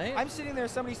last night? I'm sitting there,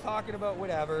 somebody's talking about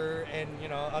whatever, and you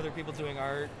know, other people doing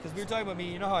art. Because we were talking about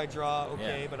me, you know how I draw,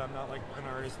 okay, Yeah. but I'm not like an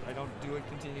artist. I don't do it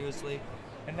continuously,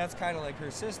 and that's kind of like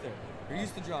her sister, who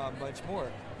used to draw much more.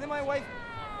 And then my wife,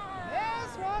 yes,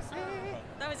 Rossi.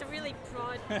 That was a really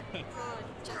broad.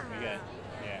 Yeah.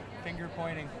 Finger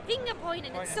pointing. Finger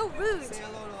pointing. It's so rude. Say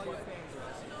hello to all your fans,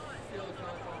 Rossi.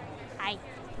 Hi.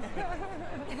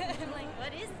 I'm like,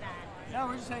 what is that? No,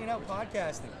 we're just hanging out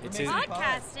podcasting. It's We're his, making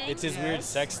pods. Podcasting? it's his weird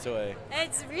sex toy.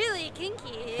 It's really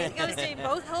kinky. It goes to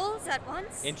both holes at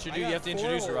once. You have to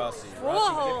introduce Rossi. Four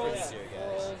Rossi holes. Gifford is here,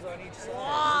 guys. Holes on each side.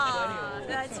 Wow,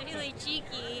 that's really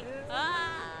cheeky.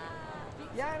 Ah.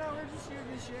 Yeah, I know, we're just shooting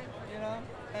this shit, you know,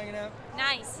 hanging out.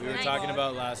 Nice. We were nice. talking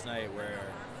about last night where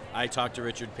I talked to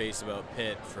Richard Pace about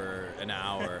Pitt for an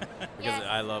hour because Yes.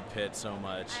 I love Pitt so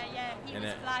much. Yeah, he And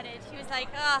was it- flattered. He was like,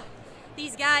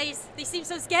 these guys, they seem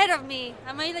so scared of me.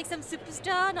 Am I like some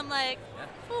superstar? And I'm like,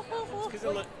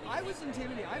 Well, I was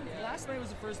intimidated. Last night was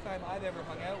the first time I've ever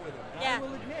hung out with him. And Yeah. I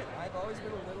will admit, I've always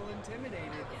been a little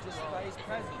intimidated just by his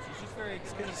presence. He's just very.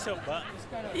 Because he's so buff. He's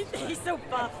kind of. he's so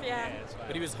buff, yeah.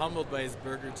 But he was humbled by his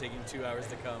burger taking 2 hours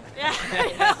to come. Yeah,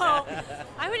 I know.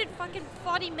 I waited fucking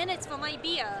 40 minutes for my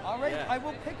beer. All right, Yeah. I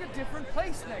will pick a different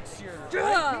place next year. Yeah.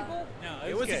 Right, people? No,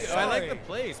 It was good. I like Sorry. the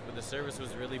place, but the service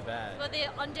was really bad. For the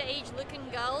underage looking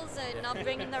girls and not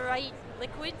bringing the right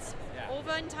liquids Yeah.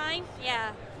 over in time.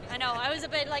 Yeah, I know. I was a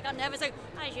bit like, I was like,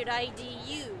 I should ID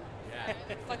you. Yeah.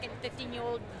 Fucking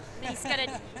 15-year-old. He's got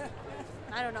a,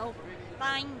 I don't know,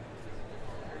 fine.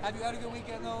 Have you had a good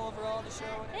weekend though overall? The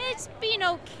show. It's been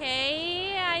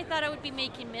okay. I thought I would be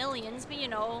making millions, but you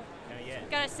know, Not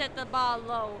yet. gotta set the bar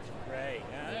low. Right.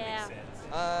 Yeah, that Yeah. makes sense.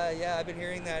 Yeah, I've been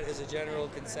hearing that as a general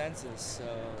consensus. So.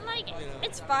 Like, you know.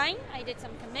 it's fine. I did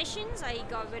some commissions. I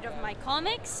got rid of my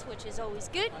comics, which is always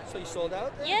good. So you sold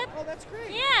out then? Yep. Oh, that's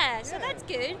great. Yeah, so that's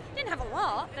good. Didn't have a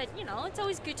lot, but you know, it's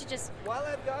always good to just. While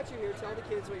I've got you here, tell the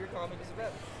kids what your comic is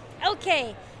about.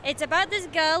 Okay, it's about this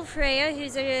girl, Freya,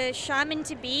 who's a shaman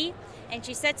to be, and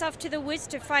she sets off to the woods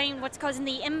to find what's causing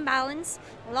the imbalance.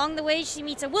 Along the way, she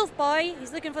meets a wolf boy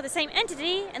who's looking for the same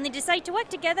entity, and they decide to work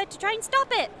together to try and stop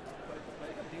it. It's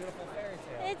like a beautiful fairy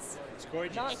tale. It's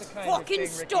gorgeous. Not It's the kind fucking of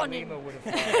thing Ricky stunning. Lima would have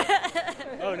thought.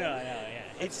 Oh no, yeah.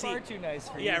 It's far too nice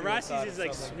for you. Yeah, to have Rossi's thought is of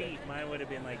like something sweet. Mine would have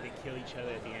been like they kill each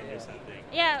other at the end or something.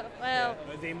 yeah, well,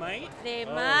 But they might. they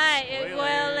Oh, might.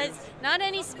 Well, spoilers. it's not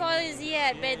any spoilers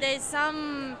yet, but there's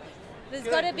some. There's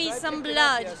Good, got to 'cause be I some picked it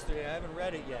up blood. yesterday. I haven't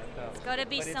read it yet, though. There's got to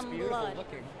be But it's some beautiful blood.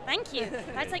 looking. Thank you.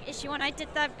 That's like issue 1. I did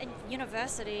that in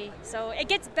university, so it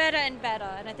gets better and better.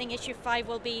 And I think issue 5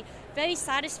 will be very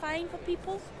satisfying for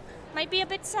people. Might be a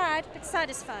bit sad, but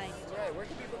satisfying. Right, where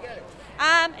can people get it?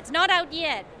 It's not out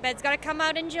yet, but it's got to come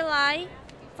out in July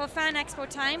for Fan Expo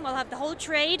time. We'll have the whole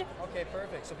trade. Okay,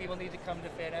 perfect. So people need to come to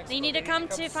Fan Expo. They need to come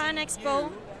to Fan see Expo.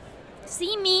 you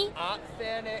See me. at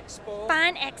Fan Expo.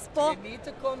 Fan Expo. You need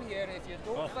to come here. If you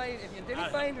don't Oh. if you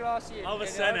didn't find Rossi, All of a in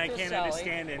sudden, I Arthur can't Sally,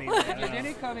 understand anything. If you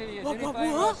didn't come here, you didn't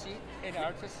find Rossi in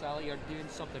Arthur Sally, you're doing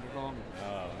something wrong.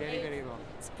 Oh. Very, very wrong.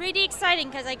 It's pretty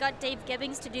exciting because I got Dave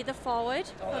Gibbons to do the forward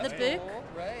for the that's book. cool.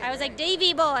 Right, I was like, right.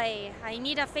 Davey boy, I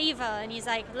need a favor. And he's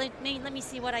like, let me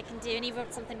see what I can do. And he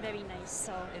wrote something very nice.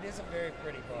 So It is a very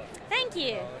pretty book. thank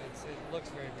you. It looks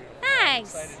very beautiful.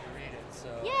 Thanks. I'm excited to read it. So.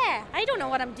 Yeah, I don't know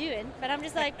what I'm doing, but I'm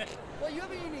just like, Well, you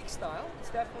have a unique style. It's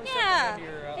definitely Yeah, something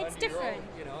under your, it's under your different.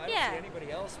 own, you know, I Yeah. don't see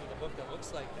anybody else with a book that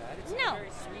looks like that. It's No. a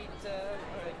very sweet,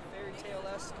 like fairy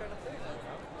tale-esque kind of thing, you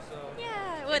know. So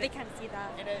yeah, well, they can't see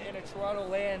that. in a Toronto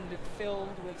land filled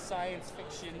with science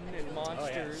fiction and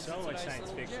monsters. so it's a much nice science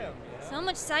little fiction. gem, you know? So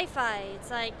much sci-fi.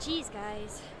 It's like, geez,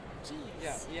 guys.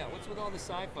 Jeez. Yeah. What's with all the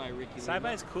sci-fi, Ricky?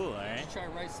 Sci-fi's Lima? cool, Did alright? you try to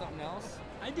write something else?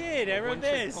 I did. I wrote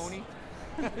One-trick this. Pony?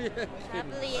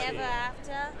 Happily ever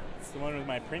after. It's the one with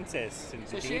my princess. And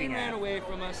So the Shane dating ran app. away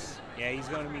from us. Yeah, he's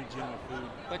going to meet Jim with food.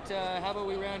 But how about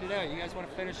we round it out? You guys want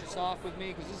to finish this off with me?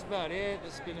 Because this is about it.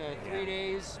 This has been 3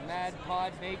 days mad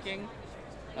pod making.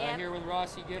 Yep. Here with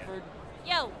Rossi Gifford.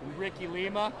 Yo. And Ricky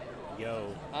Lima.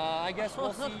 Yo. I guess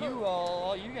we'll see you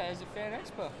all you guys at Fan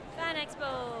Expo. Fan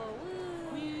Expo.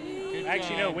 Woo.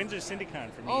 Actually, no, Windsor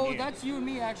Syndicon for me. Oh, and you. that's you and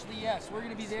me, actually, yes. We're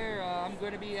going to be there. I'm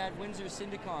going to be at Windsor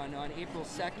Syndicon on April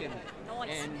 2nd. Nice.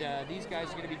 And these guys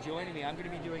are going to be joining me. I'm going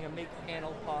to be doing a Make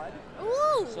Panel pod.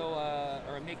 Ooh. So,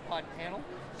 or a Make Pod panel,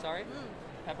 sorry.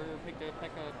 Pepper, picka.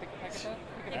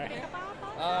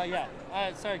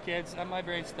 Yeah. Sorry, kids. My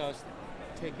brain's toast.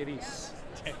 Take it easy.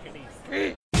 Take it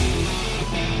easy.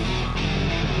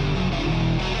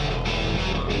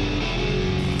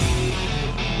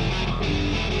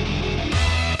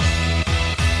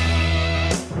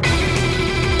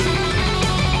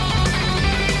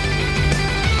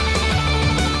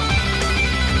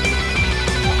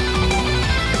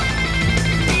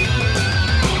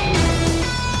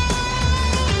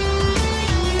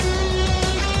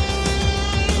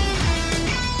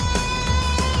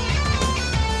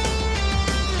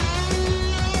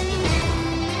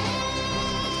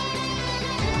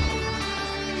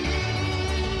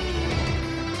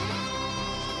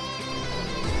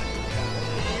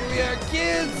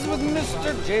 Kids with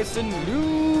Mr. Jason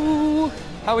Liu.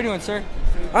 How are we doing, sir?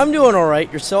 I'm doing all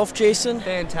right. Yourself, Jason?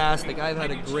 Fantastic. I've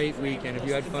had a great weekend. Have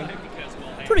you had fun?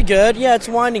 Pretty good. Yeah, it's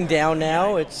winding down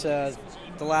now. It's the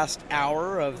last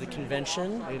hour of the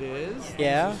convention. It is.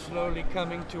 Yeah. It's slowly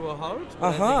coming to a halt. But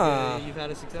Uh-huh. I think, you've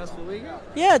had a successful weekend.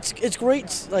 Yeah, it's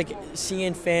great. Like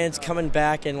seeing fans coming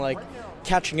back and like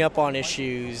catching up on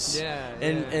issues. Yeah,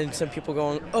 and some people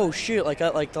going, oh shoot, like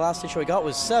the last issue I got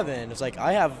was 7. It's like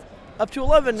I have up to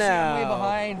 11 now. I'm way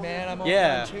behind, man. I'm only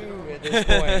Yeah. on 2 at this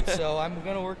point, so I'm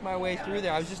gonna work my way through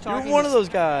there. I was just talking. You're one to of those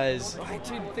guys. I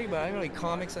didn't think about it. I know how many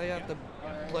comics I have to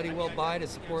bloody well buy to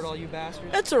support all you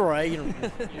bastards. That's all right. You know.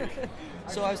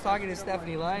 So I was talking to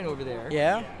Stephanie Lyon over there.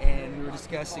 Yeah? And we were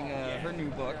discussing her new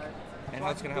book and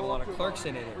how it's going to have a lot of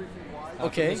Clarkson in it.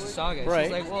 Okay. Mississauga. Right.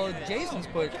 She's like, well, Jason's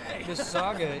put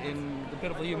Mississauga in The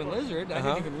Pitiful Human Lizard. I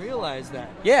Uh-huh. didn't even realize that.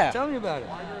 Yeah. Tell me about it.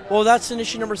 Well, that's in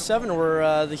issue number 7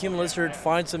 where the human lizard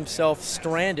finds himself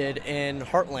stranded in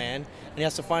Heartland, and he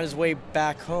has to find his way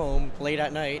back home late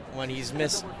at night when he's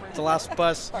missed the last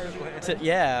bus.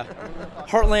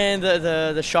 Heartland,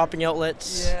 the shopping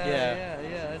outlets. Yeah,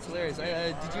 that's hilarious. Did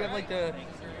you have like the...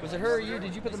 Was it her or you?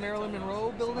 Did you put the Marilyn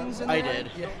Monroe buildings in there? I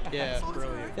did. Yeah. Yeah. That's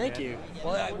brilliant. Thank man. you.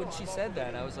 Well, when she said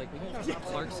that, I was like, we got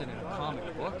Clarkson in a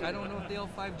comic book. I don't know if the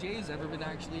L5J's ever been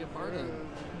actually a part of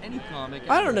any comic.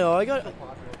 I don't know.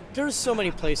 There's so many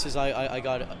places I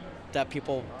got that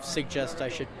people suggest I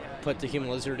should put the human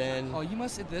lizard in. Oh, you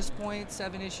must at this point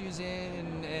 7 issues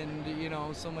in, and you know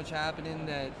so much happening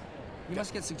that you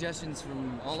must get suggestions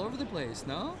from all over the place.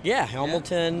 No? Yeah,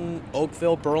 Hamilton,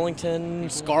 Oakville, Burlington, People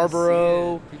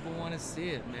Scarborough. wanna see it. People want to see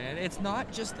it, man. It's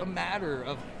not just a matter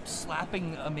of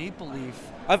slapping a maple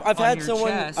leaf. I've on had your someone.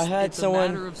 Chest. I had it's someone.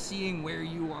 a matter of seeing where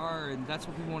you are, and that's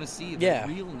what people want to see. The Yeah.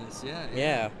 realness.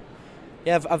 Yeah.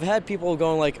 I've had people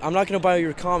going like, I'm not going to buy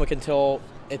your comic until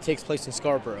it takes place in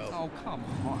Scarborough. Oh, come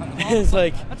on. It's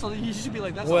like, that's all, you should be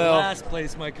like, that's well, the last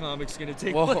place my comic's gonna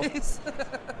take place.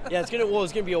 Yeah, it's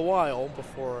gonna be a while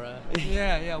before.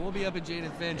 yeah, we'll be up at Jade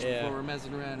and Finch Yeah. before we're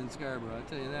messing around in Scarborough. I'll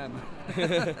tell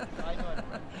you that.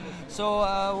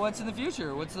 So, what's in the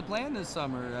future? What's the plan this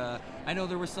summer? I know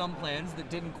there were some plans that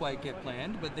didn't quite get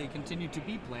planned, but they continue to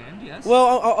be planned. Yes.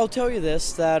 Well, I'll tell you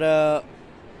this, that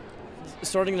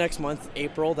starting next month,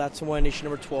 April, that's when issue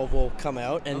number 12 will come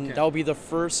out, and Okay. that'll be the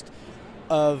first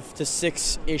of the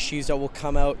 6 issues that will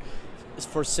come out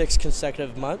for 6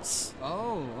 consecutive months.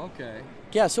 Oh, okay.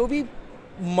 Yeah, so it'll be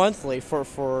monthly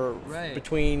for Right.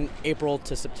 between April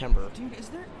to September. Dude, is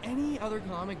there any other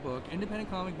comic book, independent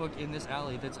comic book in this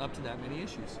alley that's up to that many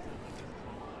issues?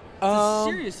 It's a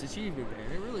serious achievement,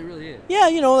 man. It really, really is. Yeah,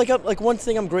 you know, like one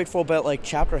thing I'm grateful about, like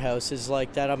Chapter House, is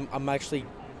like that I'm actually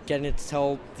getting to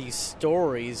tell these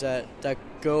stories that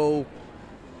go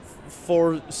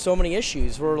for so many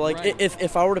issues. Where like Right.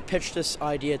 if I were to pitch this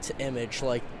idea to Image,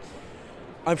 like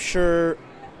I'm sure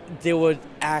they would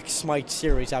axe my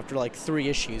series after like 3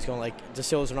 issues, going like, the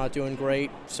sales are not doing great.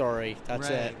 Sorry, that's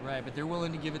it. Right, but they're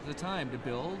willing to give it the time to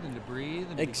build and to breathe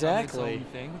and Exactly. become its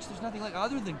own thing, which there's nothing like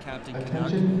other than Captain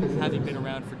Canuck, having been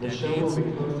around for decades.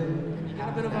 You got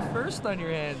a bit of a first on your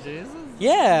hands, Jason.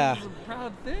 Yeah. It's a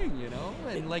proud thing, you know?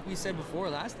 And like we said before,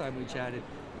 last time we chatted,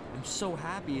 I'm so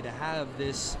happy to have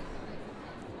this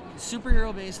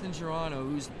superhero based in Toronto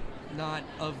who's not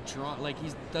of draw. Like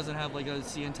he doesn't have like a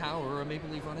CN Tower or a Maple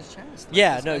Leaf on his chest. Like,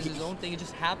 Yeah, this no, guy's he- his own thing. It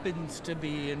just happens to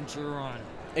be in Toronto.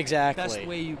 Exactly. Best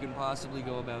way you can possibly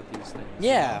go about these things.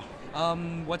 Yeah.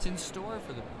 What's in store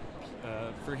for the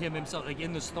for him himself? Like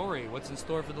in the story, what's in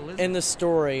store for the Lizard? In the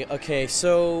story, okay,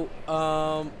 so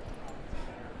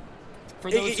For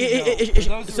those who know,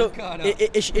 for those who are caught up.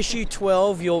 issue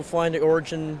 12, you'll find the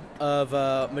origin of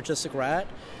Majestic Rat.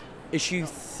 Issue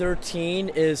 13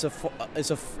 is a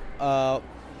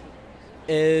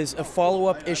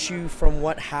follow-up issue from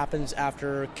what happens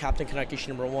after Captain Canuck issue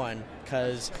number 1.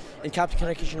 Because in Captain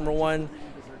Canuck issue number 1,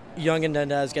 Young and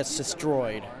Dundaz gets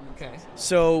destroyed. Okay.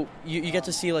 So you get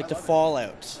to see like the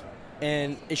fallout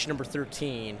in issue number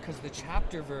 13. Because the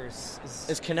chapter verse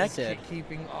is connected.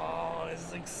 Keeping, this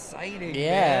is exciting,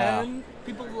 Yeah. man.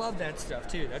 People love that stuff,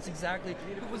 too. That's exactly,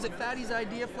 was it Fatty's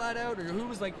idea flat out, or who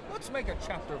was like, let's make a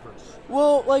chapter verse?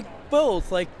 Well, like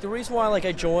both. Like the reason why like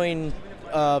I joined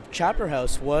Chapter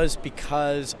House was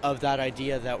because of that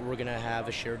idea that we're gonna have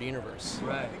a shared universe.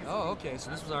 Right. Oh, okay.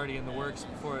 So this was already in the works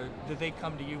before. Did they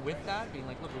come to you with that, being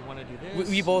like, look, we want to do this?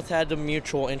 We both had the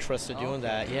mutual interest of doing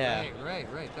that. Yeah. Right.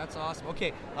 That's awesome.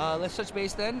 Okay, let's touch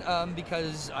base then,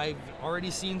 because I've already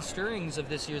seen stirrings of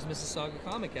this year's Mississauga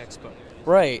Comic Expo.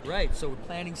 Right. Right. So we're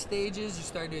planning stages. You're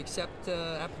starting to accept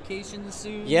applications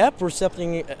soon. Yep. We're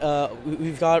accepting.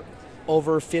 We've got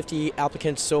over 50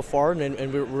 applicants so far,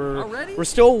 and we're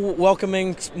still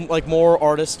welcoming like more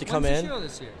artists to come When's in. the show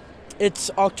this year? It's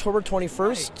October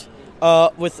 21st,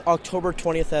 with October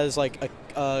 20th as like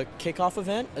a kickoff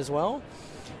event as well.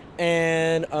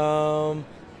 And it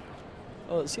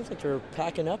seems like they're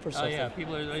packing up or something.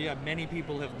 Many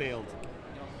people have bailed.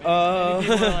 Many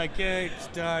people are like, yeah, it's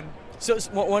done. So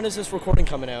when is this recording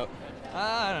coming out?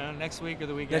 I don't know, next week or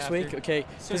the week Next after. week? Okay.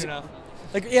 Soon enough.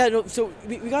 So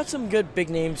we got some good big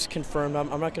names confirmed. I'm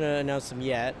not going to announce them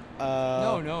yet.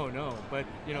 No. But,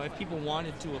 if people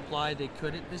wanted to apply, they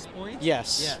could at this point?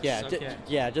 Yes. Yeah. Okay.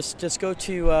 Just go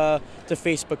to the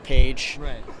Facebook page.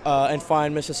 Right. And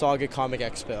find Mississauga Comic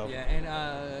Expo. Yeah,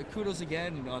 and kudos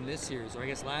again on this year's, or I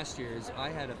guess last year's. I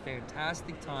had a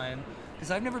fantastic time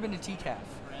because I've never been to TCAF.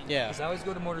 Yeah. Because I always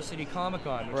go to Motor City Comic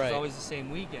Con, which is always the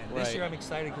same weekend. This Right. year I'm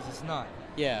excited because it's not.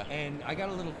 Yeah. And I got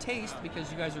a little taste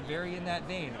because you guys are very in that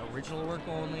vein. Original work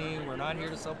only. We're not here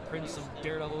to sell prints of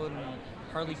Daredevil and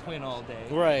Harley Quinn all day.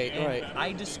 Right, And right.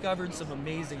 I discovered some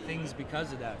amazing things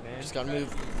because of that, man. Just got to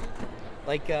move.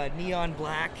 Like Neon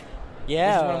Black.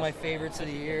 Yeah. This is one of my favorites of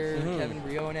the year. Mhm. Kevin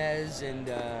Briones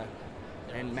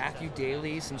and Matthew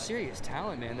Daly. Some serious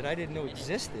talent, man, that I didn't know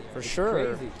existed. For It's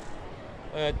sure. Crazy.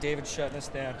 David shutting us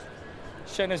down.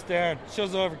 Shutting us down.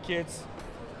 Show's over, kids.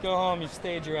 Go home. You've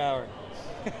stayed your hour.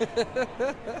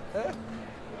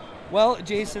 Well,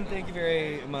 Jason, thank you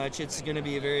very much. It's going to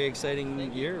be a very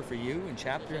exciting year for you and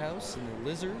Chapter House and the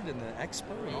Lizard and the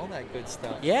Expo and all that good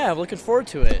stuff. Yeah, I'm looking forward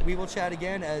to it. We will chat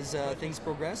again as things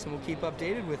progress, and we'll keep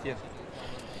updated with you.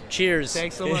 Cheers.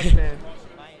 Thanks so much, man.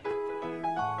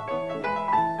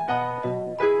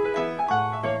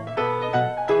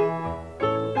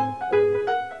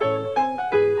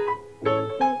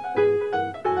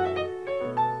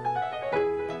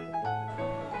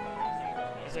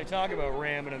 Talk about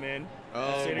ramming them in.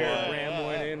 Sitting here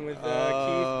rambling in with Keith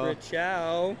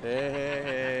Brichow.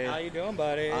 Hey. How you doing,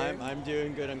 buddy? I'm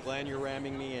doing good. I'm glad you're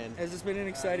ramming me in. Has this been an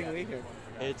exciting weekend?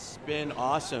 It's been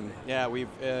awesome. Yeah, we've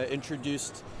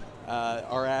introduced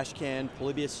our Ashcan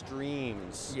Polybius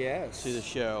Streams to the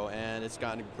show, and it's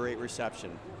gotten a great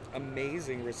reception.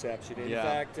 Amazing reception. In Yeah.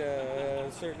 fact,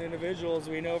 certain individuals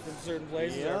we know from certain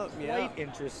places are quite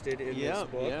interested in this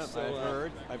book. So I've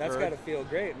heard. That's got to feel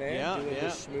great, man. Doing Yeah.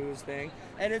 this schmooze thing,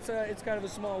 and it's kind of a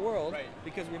small world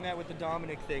because we met with the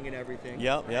Dominic thing and everything.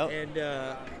 Yep. And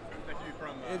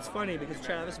it's funny because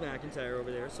Travis McIntyre over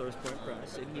there, Source Point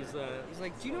Press, and he's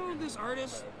like, "Do you know this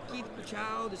artist, Keith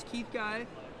Brichow, this Keith guy?"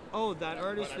 Oh, that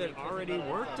artist that already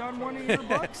worked on one of your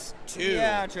books? Two.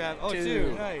 Yeah, Trav. Oh, Two.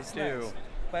 two. Nice.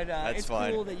 But That's it's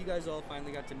fine. cool that you guys all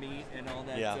finally got to meet and all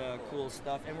that cool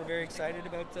stuff. And we're very excited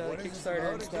about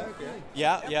Kickstarter and stuff.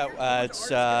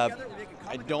 It's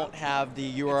I don't have the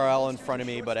URL in front of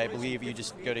me, but I believe you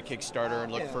just go to Kickstarter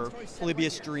and look for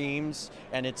Polybius Streams,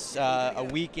 and it's a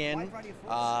weekend,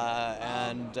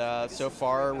 and so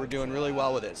far we're doing really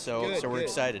well with it. So we're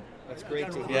excited. That's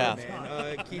great to hear, Yeah.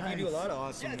 man. Keith, you do a lot of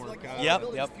awesome work. Yep.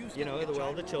 You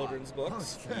know, the children's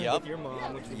books Yep. with your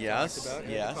mom, which we Yes, talked about.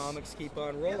 And yes. the comics keep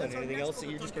on rolling. Anything else that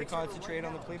you're just going to concentrate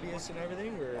on the Polybius and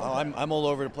everything? Or? Oh, I'm all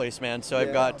over the place, man. So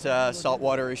I've got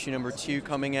Saltwater issue number 2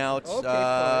 coming out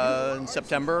in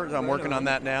September. I'm working on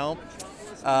that now.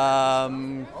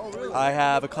 I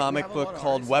have a comic book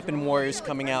called Weapon Warriors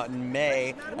coming out in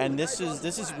May, and this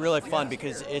is really fun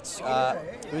because it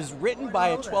was written by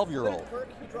a 12-year-old.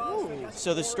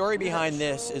 So the story behind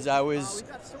this is I was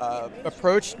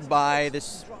approached by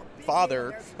this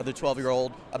father of the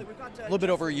 12-year-old a little bit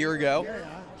over a year ago.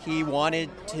 He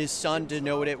wanted his son to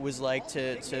know what it was like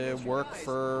to work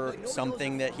for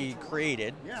something that he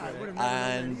created.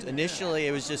 And initially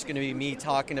it was just going to be me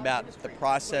talking about the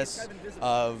process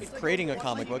of creating a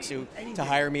comic book, so to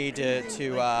hire me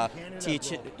to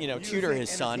teach, tutor his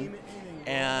son.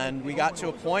 And we got to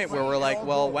a point where we're like,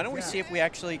 well, why don't we see if we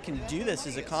actually can do this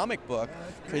as a comic book?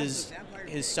 Because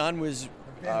his son was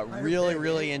really,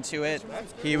 really into it.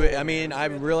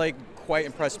 I'm really quite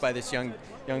impressed by this young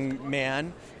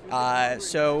man.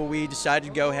 So we decided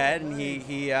to go ahead, and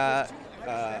he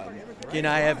and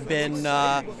I have been,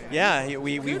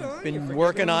 we've been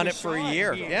working on it for a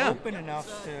year. Yeah. Open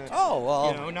enough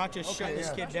to, not just shut this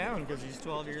kid down because he's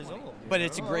 12 years old. But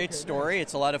it's a great story.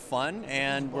 It's a lot of fun,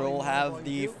 and we'll have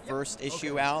the first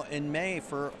issue out in May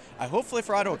hopefully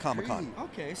for Ottawa Comic Con.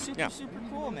 Okay, super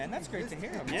cool, man. That's great to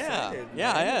hear. I'm excited.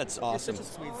 Yeah, it's awesome. You're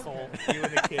such a sweet soul, you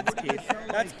and the kids, Keith.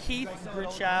 That's Keith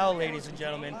Gritchow, ladies and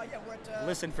gentlemen.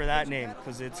 Listen for that name,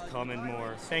 because it's coming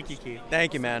more. Thank you, Keith.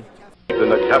 Thank you, man. In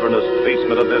the cavernous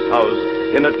basement of this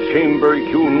house, in a chamber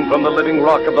hewn from the living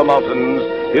rock of the mountains,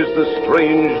 is the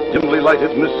strange, dimly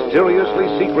lighted, mysteriously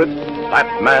secret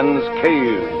Batman's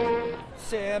Cave.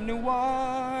 Sam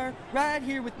Noir, right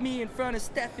here with me in front of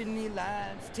Stephanie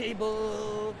Lyon's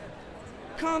table.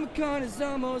 Comic-Con is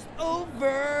almost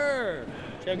over.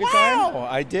 Did you have a good time?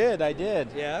 I did.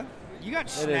 Yeah? You got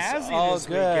It is snazzy all this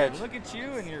good. weekend. Look at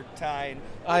you and your tie.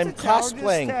 I'm What's a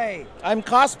cosplaying. TARDIS tie? I'm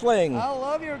cosplaying. I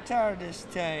love your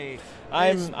TARDIS tie.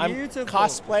 I'm beautiful.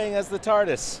 cosplaying as the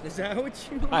TARDIS. Is that what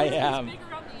you I want? am. Bigger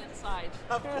on the inside.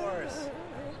 Of course.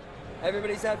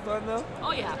 Everybody's had fun though?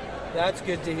 Oh yeah. That's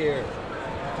good to hear.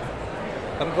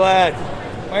 I'm glad.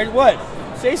 All right, what?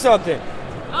 Say something.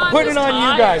 I'm putting it on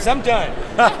you guys. I'm done.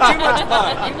 Too much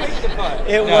fun. You make the fun.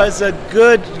 It was a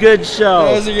good show.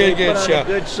 It was a good Put on show. a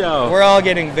good show. We're all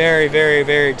getting very, very,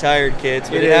 very tired, kids,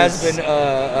 but it has been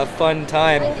a fun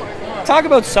time. Talk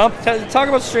about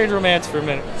Strange Romance for a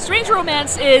minute. Strange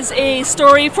Romance is a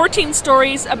story, 14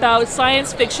 stories about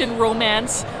science fiction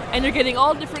romance, and you're getting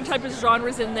all different types of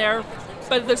genres in there,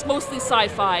 but there's mostly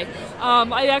sci-fi.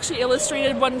 I actually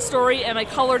illustrated one story and I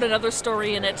colored another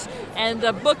story in it, and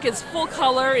the book is full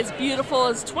color, it's beautiful,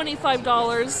 it's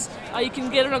 $25. You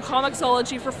can get it on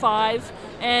Comixology for $5,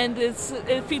 and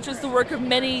it features the work of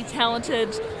many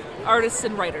talented artists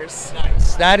and writers.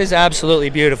 Nice. That is absolutely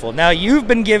beautiful. Now, you've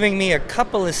been giving me a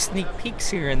couple of sneak peeks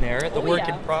here and there at the work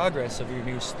in progress of your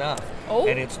new stuff. Oh.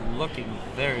 And it's looking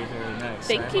very, very nice.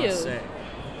 Thank I you. must say.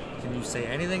 Can you say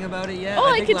anything about it yet? Oh,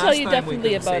 I think can tell last you time we definitely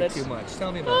couldn't about say it. Too much.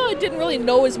 Tell me about Oh, it. I didn't really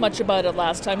know as much about it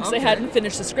last time because I Okay. hadn't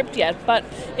finished the script yet, but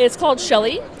it's called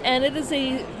Shelley, and it is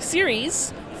a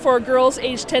series for girls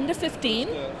aged 10 to 15,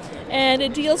 and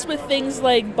it deals with things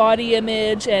like body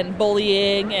image and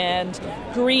bullying and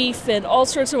grief and all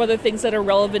sorts of other things that are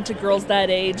relevant to girls that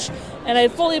age. And I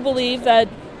fully believe that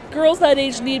girls that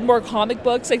age need more comic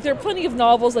books. Like, there are plenty of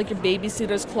novels like your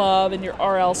Babysitter's Club and your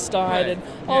R.L. Stein and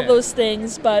all those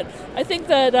things, but I think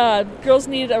that girls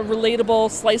need a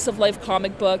relatable slice-of-life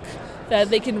comic book that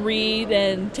they can read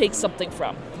and take something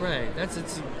from. Right. It's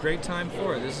a great time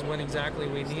for it. This is when exactly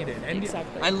we need it. And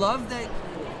Exactly. I love that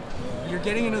you're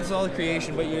getting into this all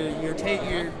creation, but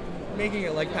you're making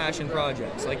it like passion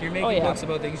projects. Like, you're making books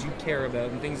about things you care about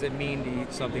and things that mean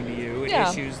something to you and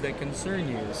issues that concern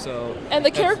you. So. And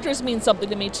the characters mean something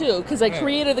to me too, because I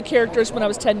created the characters when I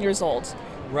was 10 years old.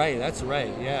 Right, that's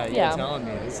right. Yeah, you're telling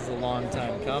me this is a long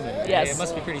time coming. Yes. It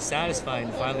must be pretty satisfying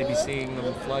to finally be seeing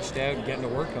them flushed out and getting to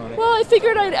work on it. Well, I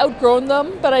figured I'd outgrown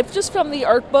them, but I've just found the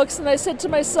art books, and I said to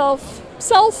myself,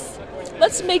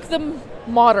 let's make them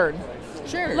modern.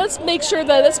 Sure. Let's make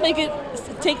it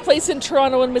take place in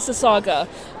Toronto and Mississauga.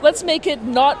 Let's make it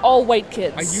not all white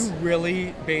kids. Are you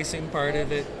really basing part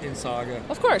of it in Saga?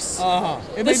 Of course.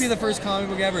 It may be the first comic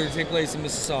book ever to take place in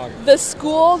Mississauga. The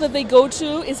school that they go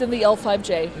to is in the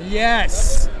L5J.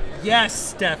 Yes,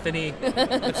 Stephanie.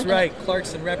 That's right.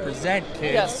 Clarkson represent,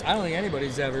 kids. Yes. I don't think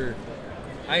anybody's ever.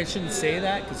 I shouldn't say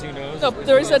that because who knows? No,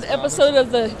 there is an episode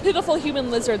of The Pitiful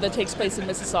Human Lizard that takes place in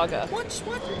Mississauga. Which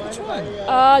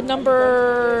one?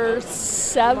 Number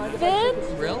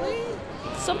 7? Really?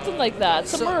 Something like that.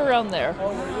 Somewhere around there.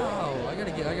 Wow, I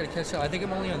gotta catch up. I think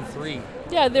I'm only on 3.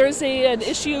 Yeah, there's an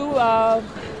issue, a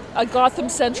Gotham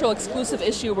Central exclusive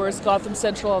issue where it's Gotham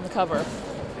Central on the cover.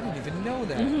 I didn't even know know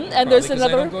that. And there's Probably 'cause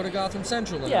another. I don't go to Gotham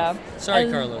Central enough. Yeah. Sorry,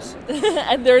 And- Carlos.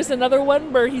 And there's another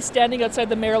one where he's standing outside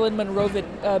the Marilyn Monroe buildings.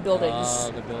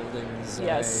 Oh, the buildings.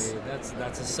 Yes.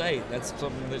 That's a sight. That's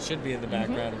something that should be in the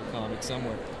background of a comic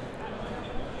somewhere.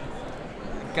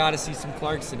 Got to see some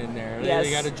Clarkson in there. Yes.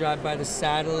 They got to drive by the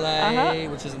satellite,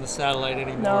 which isn't the satellite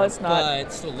anymore. No, it's not. But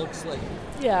it still looks like.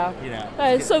 Yeah. You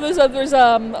know. So there's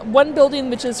one building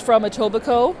which is from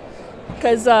Etobicoke,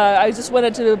 because I just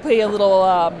wanted to pay a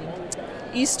little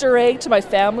Easter egg to my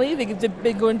family. They've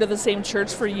been going to the same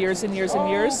church for years and years and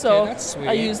years. So that's sweet.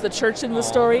 I use the church in the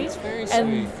story. That's very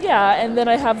and sweet. yeah, and then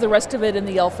I have the rest of it in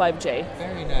the L5J.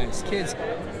 Very nice. Kids,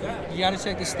 you got to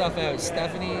check this stuff out.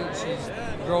 Stephanie, she's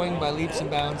growing by leaps and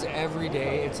bounds every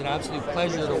day. It's an absolute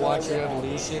pleasure to watch your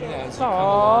evolution as you come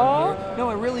along here. No,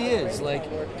 it really is. Like,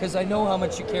 because I know how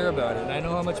much you care about it, and I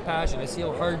know how much passion. I see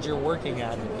how hard you're working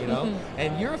at it, you know? Mhm.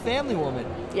 And you're a family woman.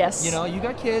 Yes. You know, you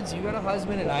got kids, you got a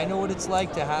husband, and I know what it's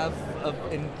like to have an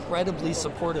incredibly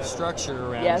supportive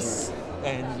structure around Yes. you.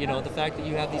 And, you know, the fact that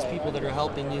you have these people that are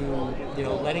helping you, you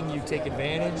know, letting you take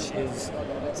advantage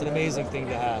it's an amazing thing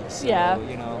to have. So, Yeah.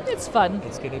 you know, It's fun.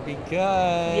 it's going to be good.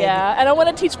 Yeah, and I want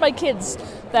to teach my kids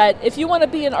that if you want to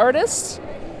be an artist,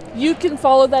 you can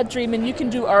follow that dream and you can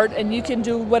do art and you can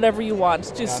do whatever you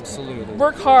want. Just Absolutely.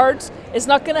 work hard. It's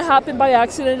not going to happen by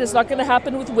accident. It's not going to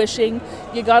happen with wishing.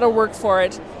 You got to work for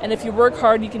it. And if you work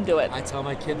hard, you can do it. I tell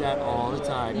my kid that all the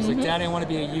time. He's like, Mhm. Daddy, I want to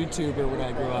be a YouTuber when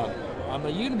I grow up. I'm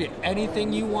like, you can be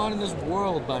anything you want in this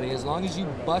world, buddy, as long as you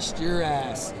bust your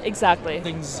ass. Exactly.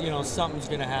 Things, you know, something's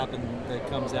going to happen that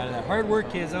comes out of that. Hard work,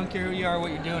 kids. I don't care who you are,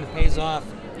 what you're doing, it pays off.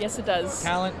 Yes, it does.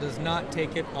 Talent does not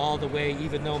take it all the way,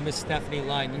 even though Miss Stephanie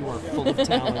Line, you are full of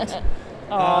talent.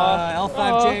 Aw.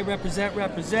 L5J, Aw.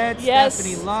 represent. Yes.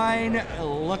 Stephanie Line,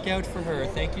 look out for her.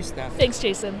 Thank you, Steph. Thanks,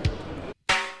 Jason.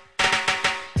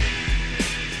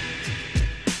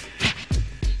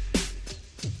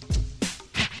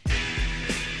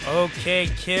 Okay,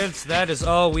 kids, that is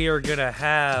all we are going to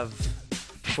have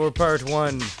for part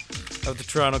one of the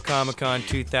Toronto Comic Con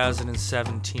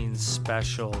 2017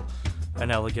 special,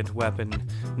 An Elegant Weapon.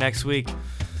 Next week,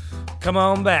 come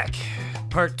on back.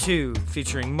 Part two,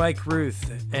 featuring Mike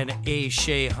Ruth and A.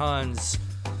 Shea Hans.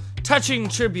 Touching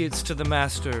tributes to the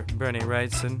master, Bernie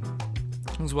Wrightson,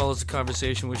 as well as a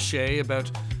conversation with Shea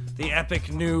about the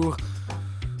epic new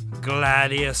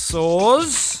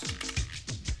Gladiators.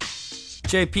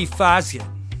 JP Fazia.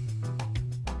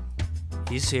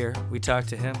 He's here. We talked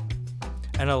to him.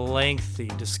 And a lengthy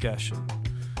discussion.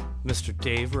 Mr.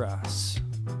 Dave Ross.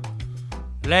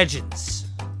 Legends.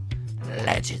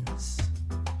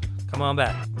 Come on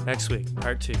back next week.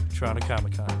 Part 2, Toronto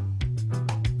Comic Con.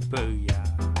 Booyah.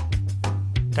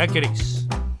 Take it easy.